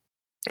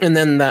 And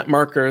then that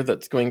marker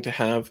that's going to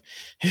have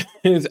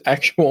his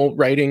actual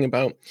writing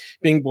about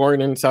being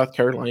born in South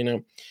Carolina.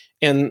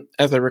 And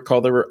as I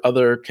recall, there were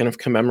other kind of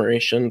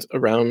commemorations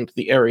around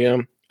the area.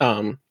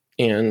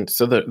 And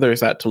so there's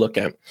that to look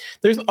at.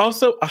 There's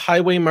also a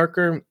highway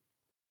marker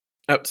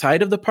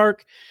outside of the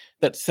park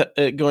that's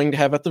going to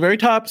have at the very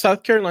top,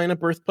 South Carolina,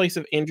 birthplace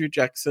of Andrew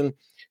Jackson,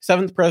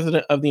 7th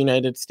President of the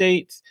United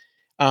States.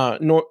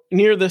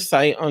 Near the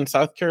site on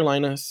South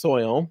Carolina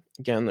soil.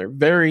 Again, they're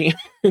very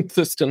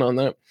insistent on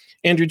that.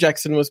 Andrew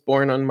Jackson was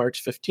born on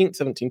March 15th,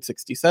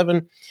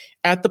 1767,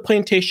 at the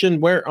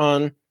plantation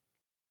whereon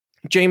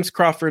James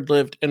Crawford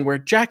lived and where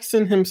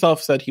Jackson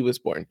himself said he was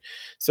born.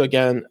 So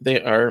again,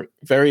 they are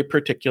very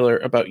particular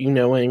about you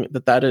knowing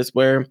that that is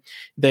where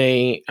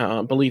they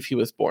believe he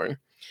was born.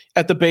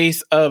 At the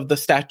base of the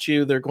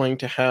statue, they're going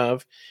to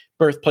have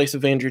birthplace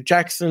of Andrew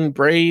Jackson,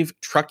 brave,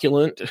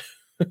 truculent,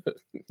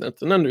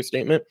 that's an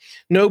understatement,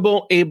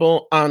 noble,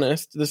 able,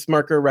 honest. This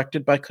marker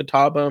erected by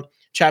Catawba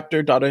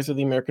Chapter, Daughters of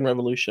the American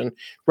Revolution,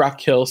 Rock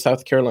Hill,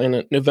 South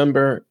Carolina,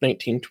 November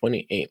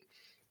 1928.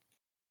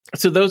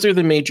 So those are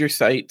the major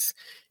sites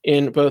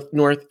in both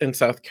North and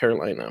South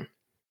Carolina.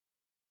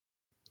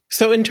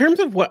 So in terms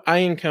of what I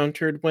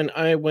encountered when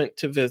I went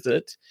to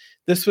visit,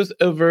 this was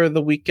over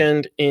the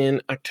weekend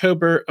in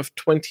October of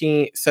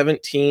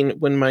 2017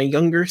 when my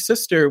younger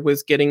sister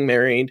was getting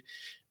married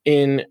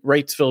in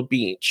Wrightsville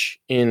Beach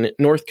in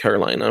North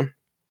Carolina.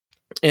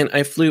 And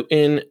I flew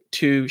in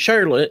to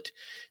Charlotte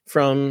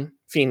from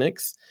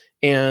Phoenix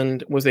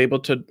and was able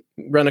to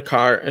rent a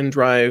car and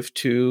drive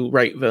to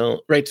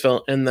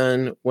Wrightsville. And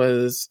then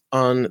was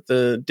on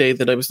the day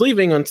that I was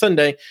leaving on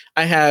Sunday,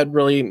 I had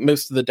really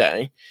most of the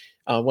day.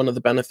 One of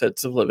the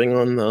benefits of living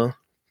on the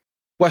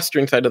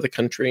western side of the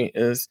country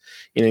is,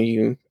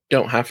 you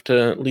don't have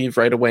to leave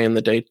right away in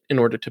the day in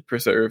order to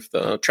preserve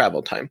the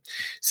travel time.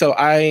 So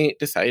I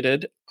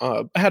decided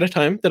ahead of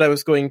time that I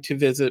was going to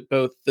visit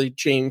both the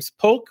James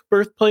Polk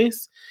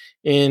birthplace,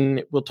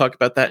 and we'll talk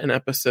about that in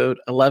episode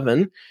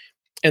 11,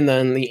 and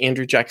then the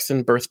Andrew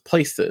Jackson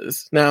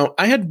birthplaces. Now,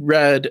 I had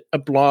read a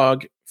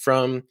blog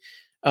from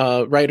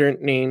a writer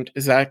named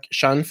Zach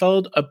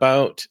Schoenfeld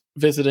about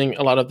visiting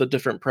a lot of the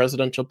different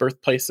presidential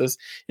birthplaces,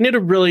 and he had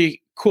a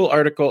really cool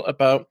article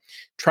about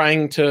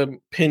trying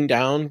to pin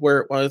down where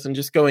it was and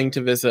just going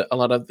to visit a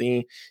lot of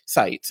the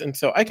sites. And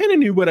so I kind of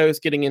knew what I was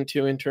getting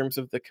into in terms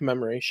of the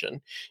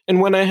commemoration.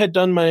 And when I had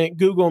done my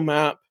Google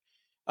Map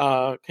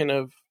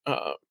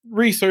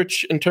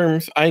research in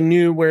terms, I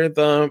knew where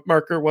the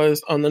marker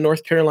was on the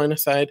North Carolina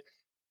side,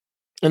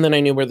 and then I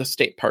knew where the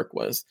state park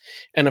was.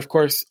 And of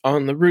course,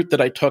 on the route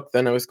that I took,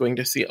 then I was going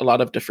to see a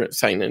lot of different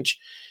signage.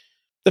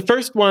 The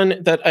first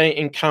one that I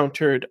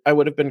encountered, I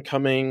would have been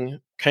coming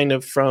kind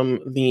of from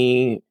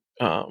the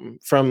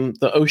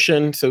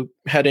ocean, so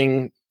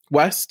heading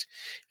west,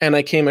 and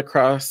I came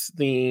across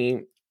the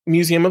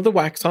Museum of the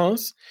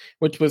Waxhaws,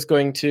 which was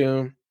going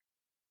to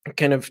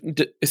kind of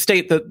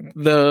state that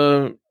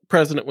the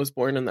president was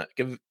born in that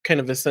kind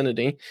of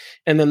vicinity,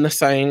 and then the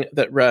sign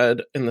that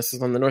read, and this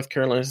is on the North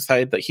Carolina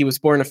side, that he was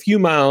born a few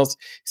miles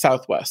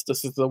southwest.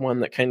 This is the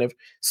one that kind of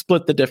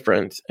split the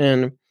difference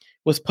and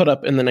was put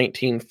up in the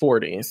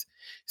 1940s.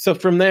 So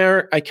from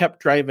there, I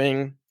kept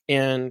driving,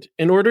 and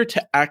in order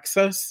to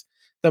access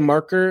the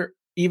marker,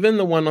 even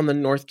the one on the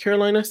North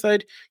Carolina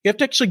side, you have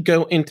to actually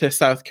go into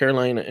South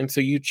Carolina, and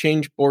so you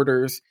change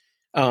borders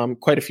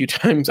quite a few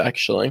times,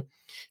 actually.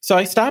 So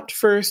I stopped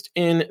first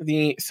in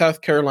the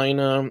South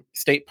Carolina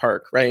State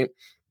Park, right?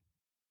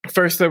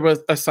 First, there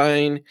was a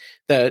sign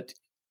that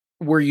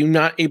were you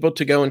not able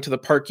to go into the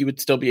park, you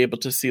would still be able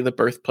to see the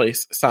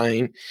birthplace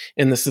sign.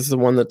 And this is the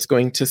one that's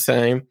going to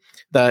say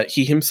that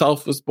he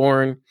himself was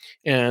born,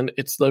 and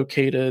it's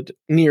located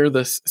near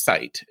this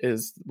site,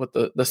 is what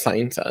the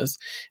sign says.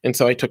 And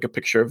so I took a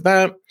picture of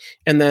that.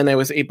 And then I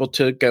was able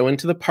to go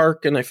into the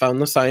park, and I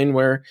found the sign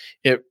where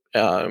it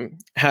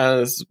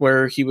has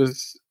where he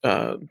was,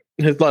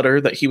 his letter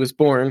that he was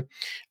born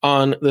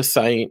on the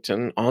site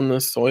and on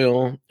the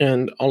soil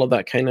and all of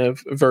that kind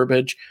of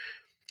verbiage.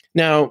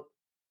 Now,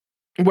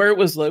 where it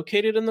was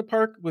located in the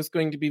park was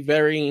going to be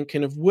very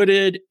kind of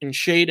wooded and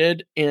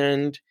shaded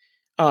and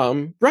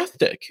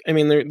rustic. I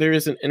mean, there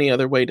isn't any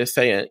other way to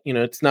say it.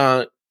 It's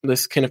not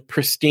this kind of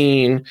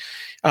pristine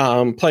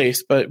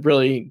place, but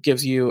really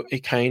gives you a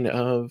kind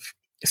of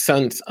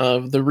sense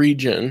of the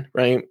region,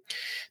 right?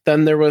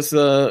 Then there was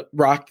the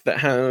rock that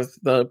has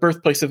the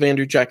birthplace of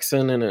Andrew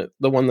Jackson, and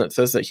the one that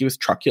says that he was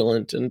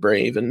truculent and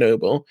brave and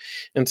noble.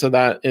 And so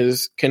that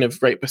is kind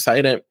of right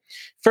beside it.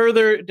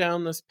 Further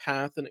down this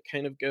path, and it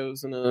kind of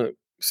goes in a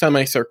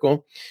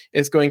semicircle,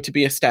 is going to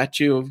be a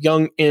statue of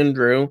young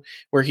Andrew,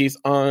 where he's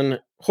on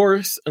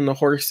horse, and the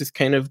horse is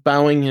kind of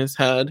bowing his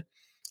head.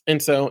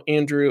 And so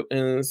Andrew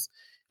is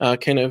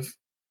kind of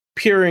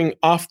peering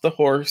off the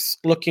horse,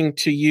 looking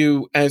to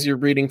you as you're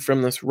reading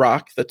from this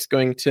rock that's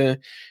going to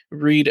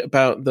read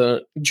about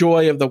the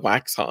joy of the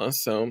Waxhaws.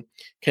 So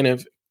kind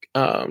of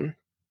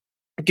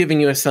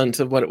giving you a sense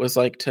of what it was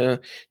like to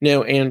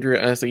know Andrew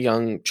as a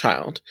young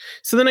child.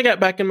 So then I got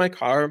back in my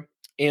car,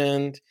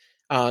 and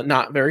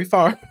not very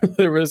far,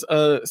 there was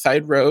a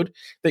side road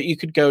that you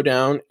could go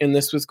down, and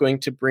this was going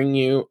to bring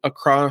you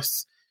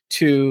across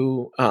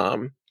to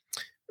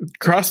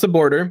cross the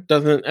border.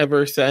 Doesn't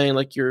ever say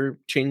like you're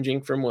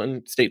changing from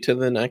one state to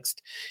the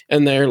next.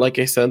 And there, like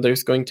I said,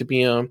 there's going to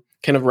be a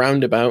kind of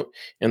roundabout,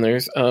 and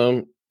there's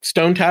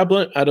stone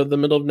tablet out of the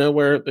middle of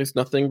nowhere. There's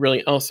nothing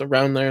really else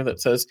around there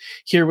that says,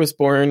 here was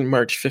born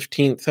March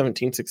 15th,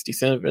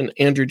 1767,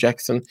 Andrew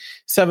Jackson,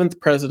 7th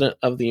President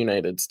of the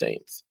United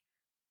States.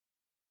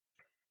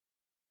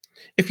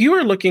 If you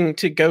are looking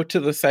to go to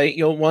the site,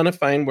 you'll want to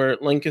find where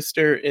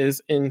Lancaster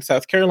is in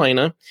South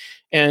Carolina,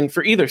 and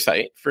for either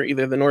site, for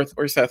either the North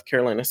or South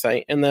Carolina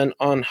site. And then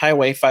on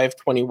Highway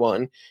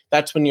 521,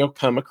 that's when you'll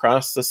come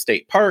across the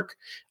state park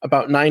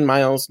about 9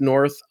 miles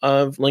north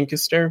of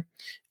Lancaster.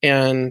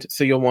 And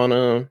so you'll want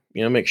to,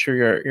 make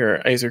sure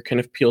your eyes are kind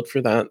of peeled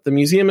for that. The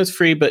museum is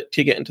free, but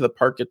to get into the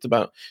park, it's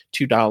about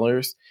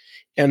 $2.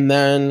 And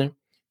then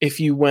if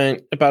you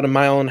went about 1.5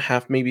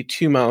 miles, maybe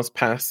 2 miles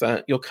past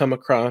that, you'll come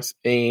across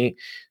a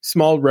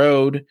small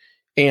road,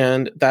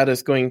 and that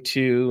is going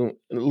to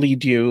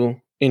lead you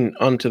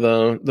onto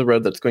the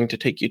road that's going to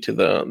take you to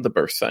the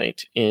birth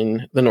site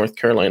in the North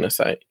Carolina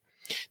site.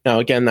 Now,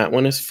 again, that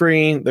one is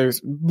free.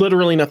 There's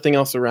literally nothing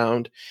else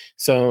around,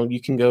 so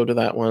you can go to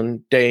that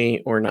one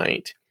day or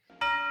night.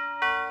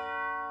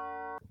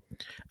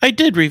 I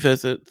did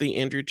revisit the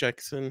Andrew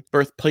Jackson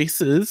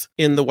birthplaces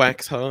in the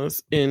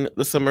Waxhaws in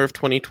the summer of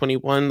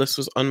 2021. This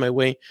was on my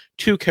way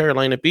to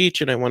Carolina Beach,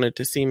 and I wanted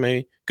to see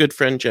my good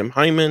friend Jim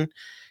Hyman.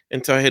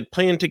 And so I had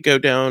planned to go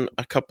down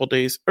a couple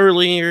days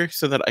earlier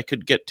so that I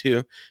could go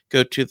to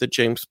the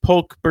James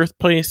Polk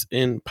birthplace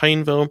in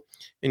Pineville.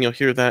 And you'll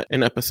hear that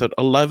in episode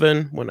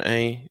 11 when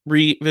I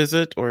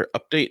revisit or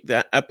update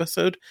that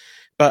episode.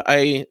 But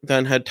I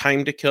then had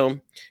time to kill,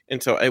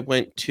 and so I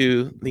went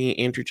to the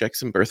Andrew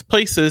Jackson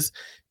birthplaces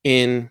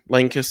in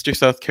Lancaster,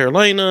 South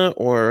Carolina,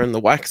 or in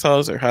the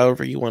Waxhaws, or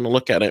however you want to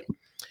look at it.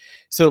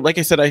 So like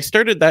I said, I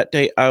started that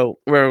day out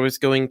where I was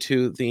going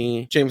to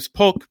the James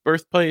Polk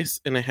birthplace,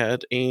 and I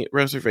had a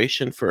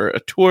reservation for a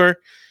tour.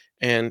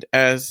 And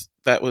as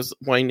that was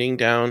winding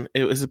down,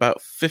 it was about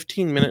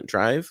 15-minute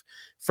drive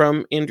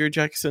from Andrew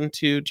Jackson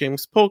to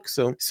James Polk,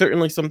 so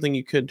certainly something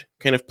you could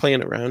kind of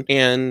plan around.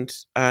 And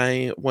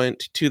I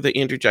went to the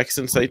Andrew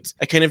Jackson sites.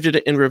 I kind of did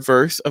it in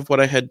reverse of what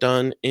I had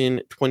done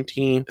in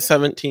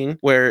 2017,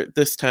 where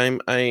this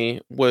time I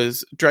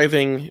was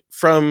driving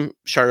from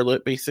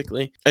Charlotte,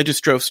 basically. I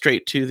just drove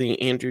straight to the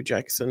Andrew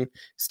Jackson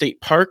State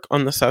Park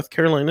on the South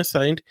Carolina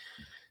side.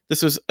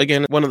 This was,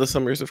 again, one of the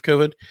summers of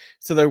COVID,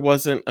 so there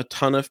wasn't a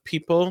ton of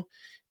people.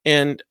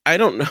 And I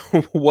don't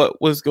know what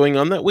was going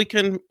on that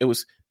weekend. It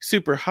was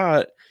super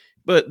hot,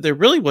 but there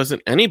really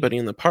wasn't anybody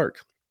in the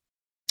park.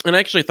 And I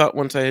actually thought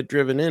once I had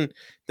driven in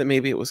that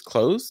maybe it was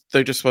closed.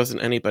 There just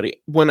wasn't anybody.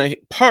 When I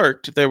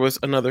parked, there was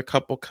another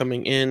couple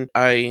coming in.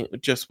 I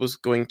just was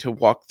going to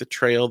walk the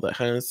trail that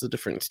has the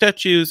different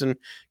statues and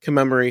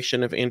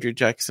commemoration of Andrew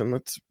Jackson.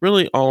 That's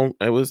really all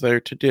I was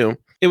there to do.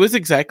 It was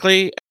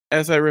exactly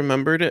as I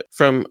remembered it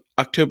from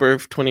October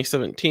of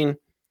 2017.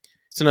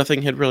 So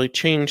nothing had really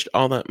changed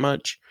all that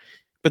much.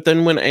 But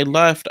then when I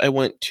left, I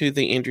went to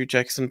the Andrew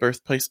Jackson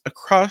birthplace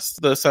across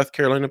the South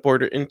Carolina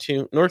border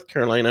into North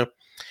Carolina.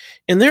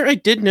 And there I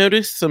did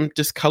notice some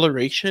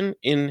discoloration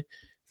in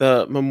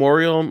the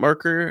memorial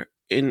marker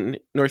in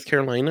North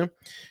Carolina.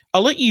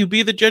 I'll let you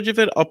be the judge of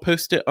it. I'll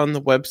post it on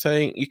the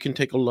website. You can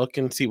take a look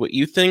and see what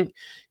you think.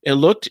 It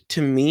looked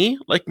to me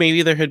like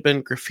maybe there had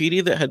been graffiti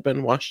that had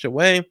been washed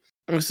away.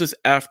 This was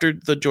after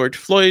the George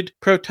Floyd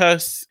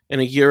protests and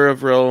a year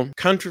of real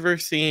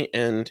controversy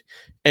and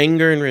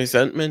anger and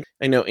resentment.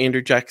 I know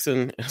Andrew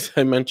Jackson, as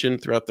I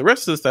mentioned throughout the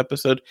rest of this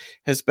episode,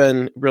 has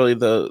been really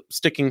the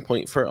sticking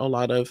point for a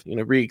lot of,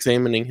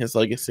 re-examining his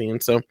legacy.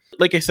 And so,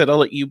 like I said, I'll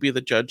let you be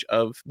the judge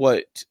of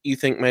what you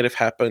think might have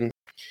happened.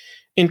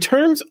 In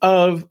terms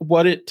of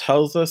what it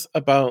tells us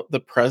about the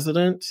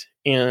president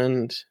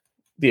and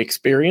the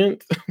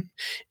experience,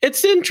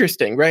 it's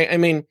interesting, right? I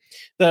mean,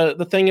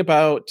 the thing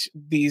about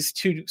these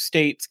two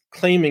states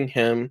claiming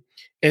him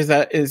is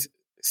that is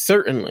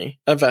certainly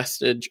a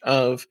vestige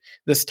of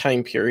this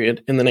time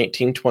period in the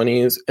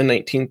 1920s and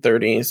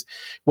 1930s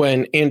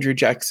when Andrew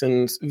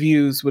Jackson's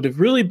views would have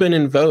really been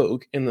in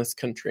vogue in this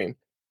country.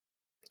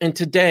 And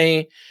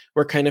today,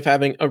 we're kind of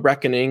having a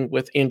reckoning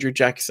with Andrew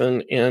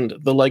Jackson and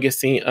the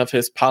legacy of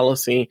his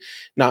policy,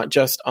 not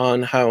just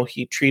on how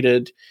he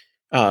treated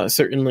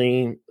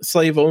certainly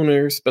slave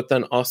owners, but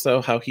then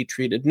also how he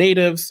treated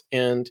natives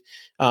and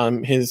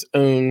his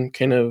own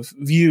kind of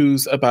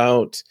views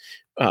about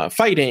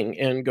fighting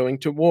and going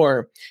to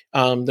war,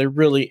 there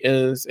really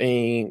is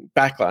a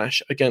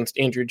backlash against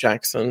Andrew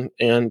Jackson.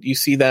 And you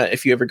see that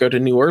if you ever go to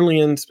New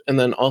Orleans, and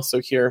then also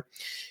here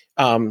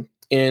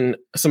in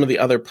some of the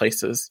other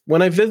places.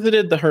 When I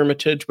visited the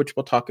Hermitage, which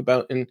we'll talk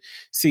about in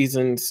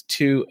seasons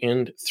 2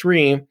 and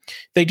 3,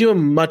 they do a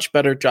much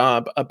better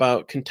job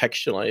about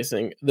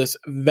contextualizing this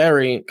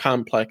very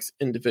complex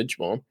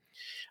individual.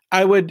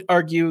 I would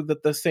argue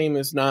that the same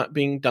is not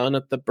being done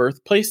at the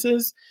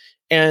birthplaces.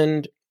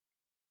 And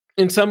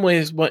in some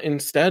ways, what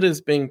instead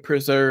is being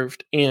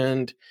preserved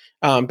and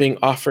being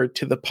offered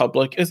to the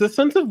public is a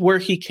sense of where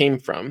he came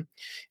from.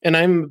 And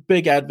I'm a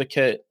big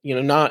advocate,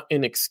 not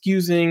in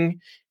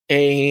excusing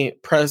a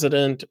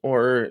president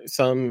or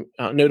some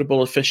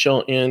notable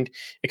official and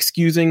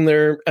excusing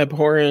their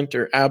abhorrent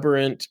or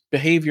aberrant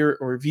behavior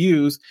or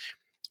views,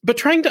 but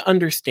trying to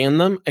understand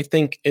them, I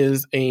think,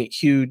 is a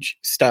huge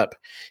step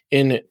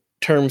in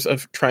terms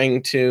of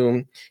trying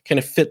to kind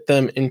of fit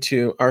them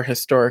into our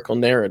historical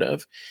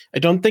narrative. I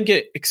don't think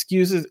it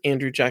excuses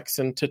Andrew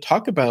Jackson to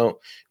talk about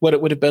what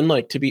it would have been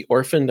like to be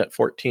orphaned at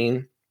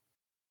 14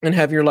 and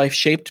have your life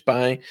shaped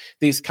by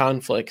these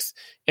conflicts,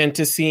 and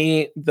to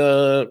see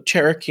the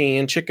Cherokee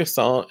and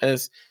Chickasaw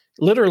as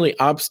literally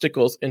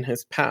obstacles in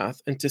his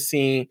path, and to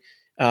see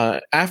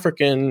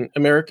African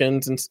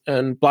Americans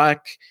and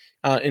Black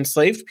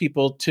enslaved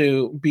people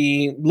to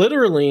be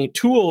literally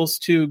tools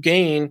to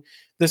gain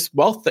this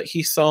wealth that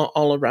he saw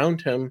all around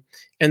him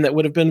and that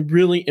would have been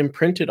really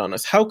imprinted on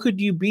us. How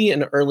could you be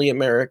an early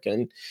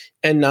American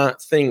and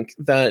not think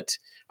that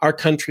our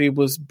country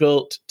was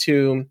built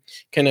to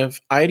kind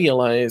of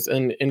idealize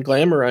and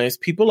glamorize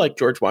people like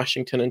George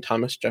Washington and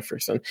Thomas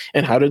Jefferson?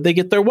 And how did they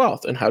get their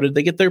wealth? And how did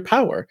they get their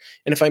power?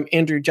 And if I'm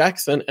Andrew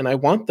Jackson and I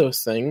want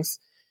those things,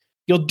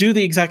 you'll do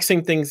the exact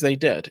same things they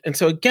did. And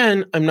so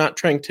again, I'm not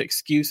trying to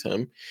excuse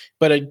him,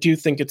 but I do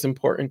think it's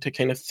important to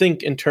kind of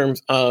think in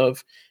terms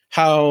of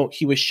how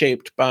he was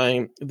shaped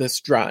by this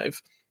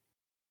drive.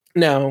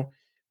 Now,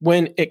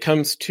 when it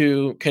comes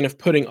to kind of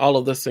putting all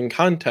of this in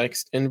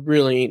context and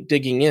really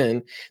digging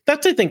in,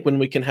 that's, I think, when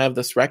we can have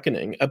this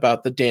reckoning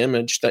about the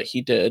damage that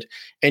he did.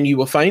 And you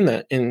will find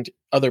that in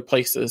other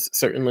places,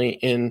 certainly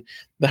in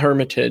the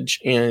Hermitage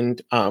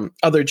and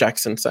other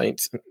Jackson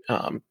sites.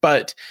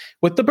 But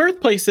with the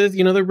birthplaces,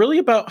 they're really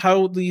about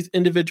how these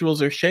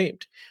individuals are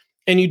shaped.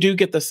 And you do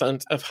get the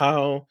sense of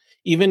how,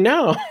 even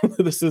now,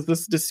 this is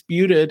this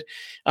disputed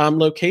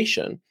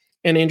location.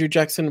 And Andrew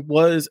Jackson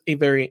was a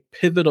very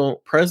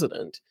pivotal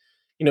president.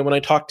 When I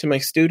talk to my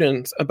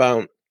students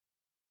about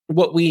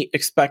what we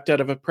expect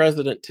out of a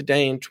president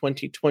today in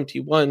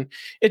 2021,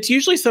 it's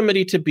usually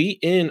somebody to be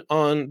in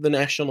on the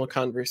national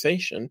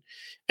conversation.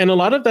 And a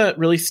lot of that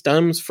really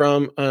stems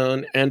from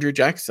Andrew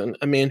Jackson,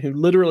 a man who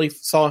literally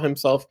saw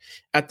himself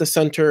at the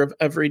center of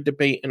every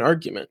debate and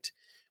argument.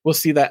 We'll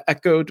see that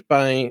echoed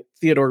by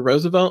Theodore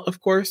Roosevelt, of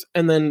course,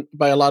 and then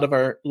by a lot of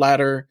our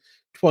latter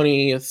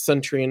 20th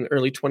century and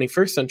early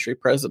 21st century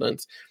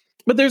presidents.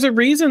 But there's a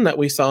reason that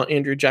we saw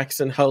Andrew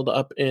Jackson held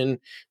up in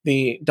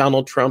the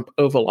Donald Trump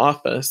Oval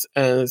Office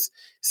as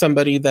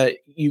somebody that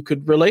you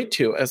could relate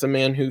to, as a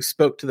man who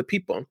spoke to the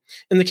people.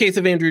 In the case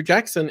of Andrew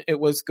Jackson, it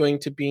was going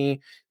to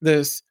be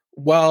this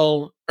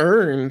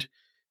well-earned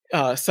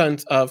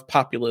sense of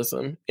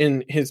populism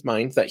in his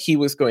mind, that he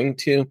was going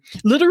to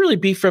literally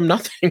be from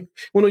nothing.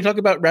 When we talk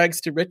about rags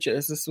to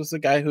riches, this was a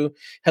guy who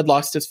had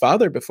lost his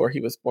father before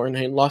he was born,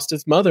 and lost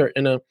his mother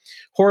in a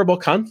horrible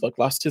conflict,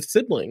 lost his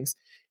siblings,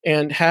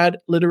 and had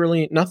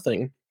literally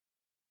nothing.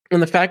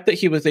 And the fact that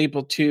he was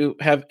able to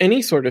have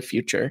any sort of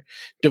future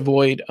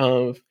devoid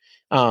of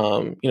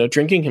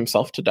drinking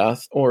himself to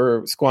death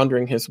or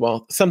squandering his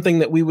wealth, something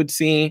that we would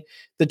see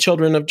the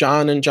children of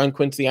John and John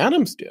Quincy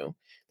Adams do.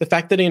 The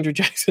fact that Andrew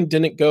Jackson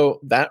didn't go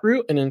that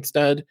route and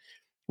instead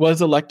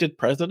was elected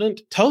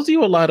president tells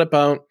you a lot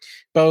about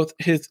both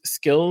his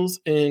skills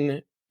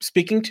in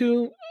speaking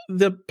to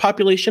the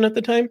population at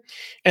the time,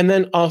 and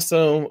then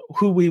also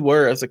who we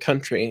were as a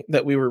country,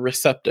 that we were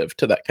receptive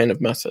to that kind of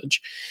message.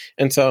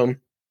 And so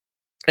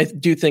I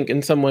do think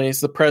in some ways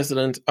the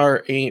presidents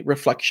are a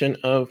reflection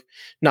of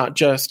not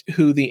just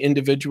who the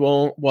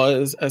individual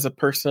was as a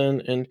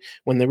person and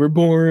when they were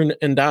born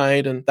and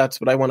died, and that's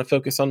what I want to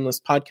focus on in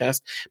this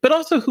podcast, but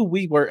also who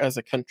we were as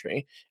a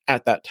country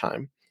at that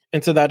time.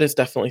 And so that is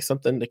definitely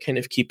something to kind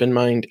of keep in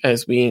mind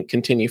as we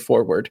continue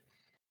forward.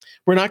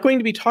 We're not going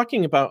to be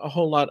talking about a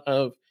whole lot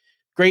of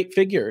great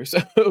figures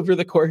over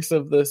the course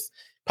of this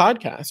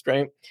podcast,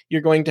 right?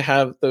 You're going to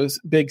have those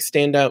big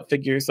standout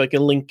figures like a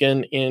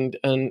Lincoln and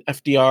an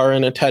FDR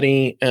and a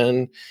Teddy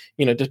and,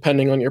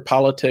 depending on your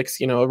politics,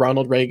 a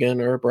Ronald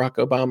Reagan or a Barack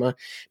Obama.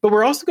 But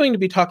we're also going to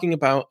be talking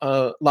about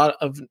a lot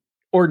of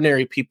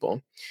ordinary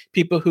people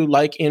who,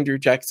 like Andrew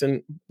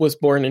Jackson, was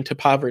born into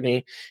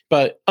poverty.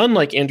 But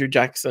unlike Andrew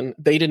Jackson,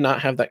 they did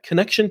not have that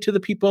connection to the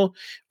people,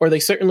 or they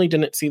certainly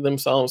didn't see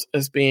themselves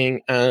as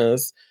being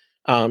as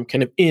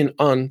kind of in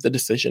on the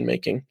decision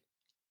making.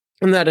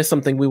 And that is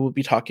something we will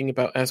be talking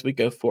about as we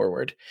go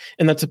forward.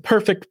 And that's a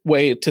perfect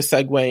way to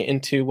segue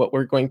into what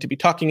we're going to be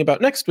talking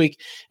about next week.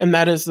 And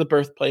that is the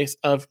birthplace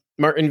of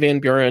Martin Van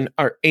Buren,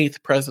 our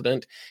 8th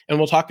president. And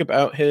we'll talk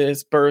about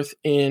his birth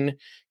in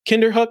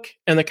Kinderhook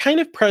and the kind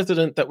of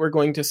president that we're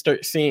going to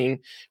start seeing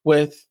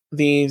with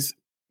these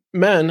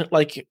men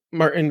like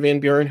Martin Van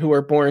Buren who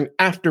are born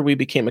after we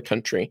became a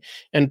country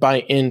and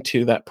buy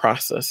into that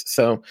process.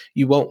 So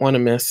you won't want to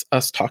miss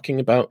us talking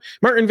about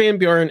Martin Van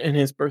Buren and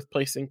his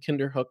birthplace in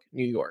Kinderhook,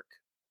 New York.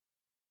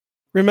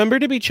 Remember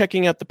to be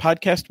checking out the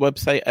podcast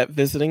website at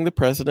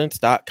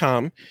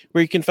visitingthepresidents.com,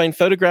 where you can find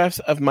photographs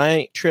of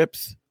my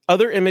trips,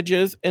 other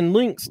images, and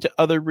links to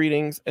other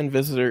readings and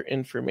visitor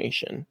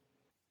information.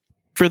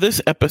 For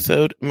this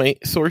episode, my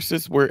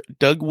sources were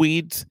Doug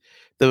Weed's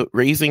The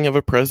Raising of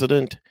a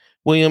President,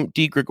 William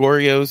D.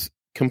 Gregorio's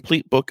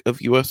Complete Book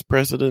of U.S.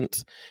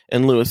 Presidents,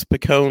 and Louis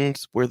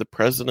Picone's Where the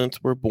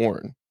Presidents Were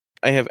Born.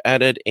 I have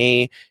added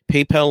a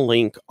PayPal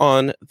link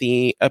on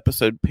the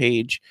episode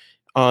page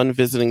on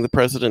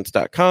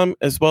visitingthepresidents.com,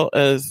 as well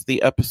as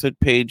the episode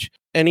page.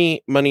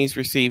 Any monies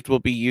received will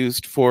be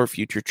used for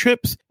future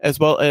trips, as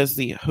well as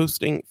the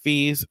hosting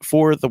fees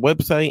for the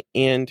website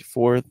and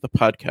for the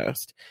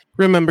podcast.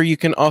 Remember, you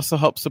can also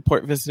help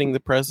support Visiting the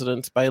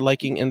Presidents by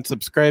liking and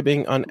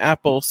subscribing on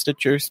Apple,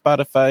 Stitcher,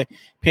 Spotify,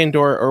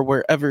 Pandora, or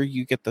wherever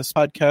you get this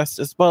podcast,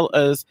 as well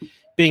as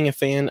being a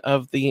fan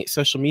of the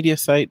social media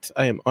sites.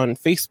 I am on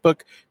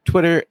Facebook,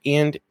 Twitter,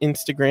 and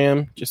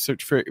Instagram. Just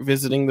search for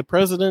Visiting the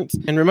Presidents.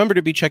 And remember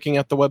to be checking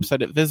out the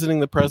website at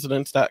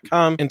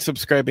visitingthepresidents.com and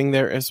subscribing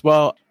there as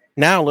well.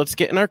 Now let's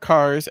get in our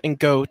cars and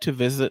go to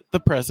visit the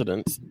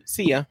presidents.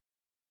 See ya.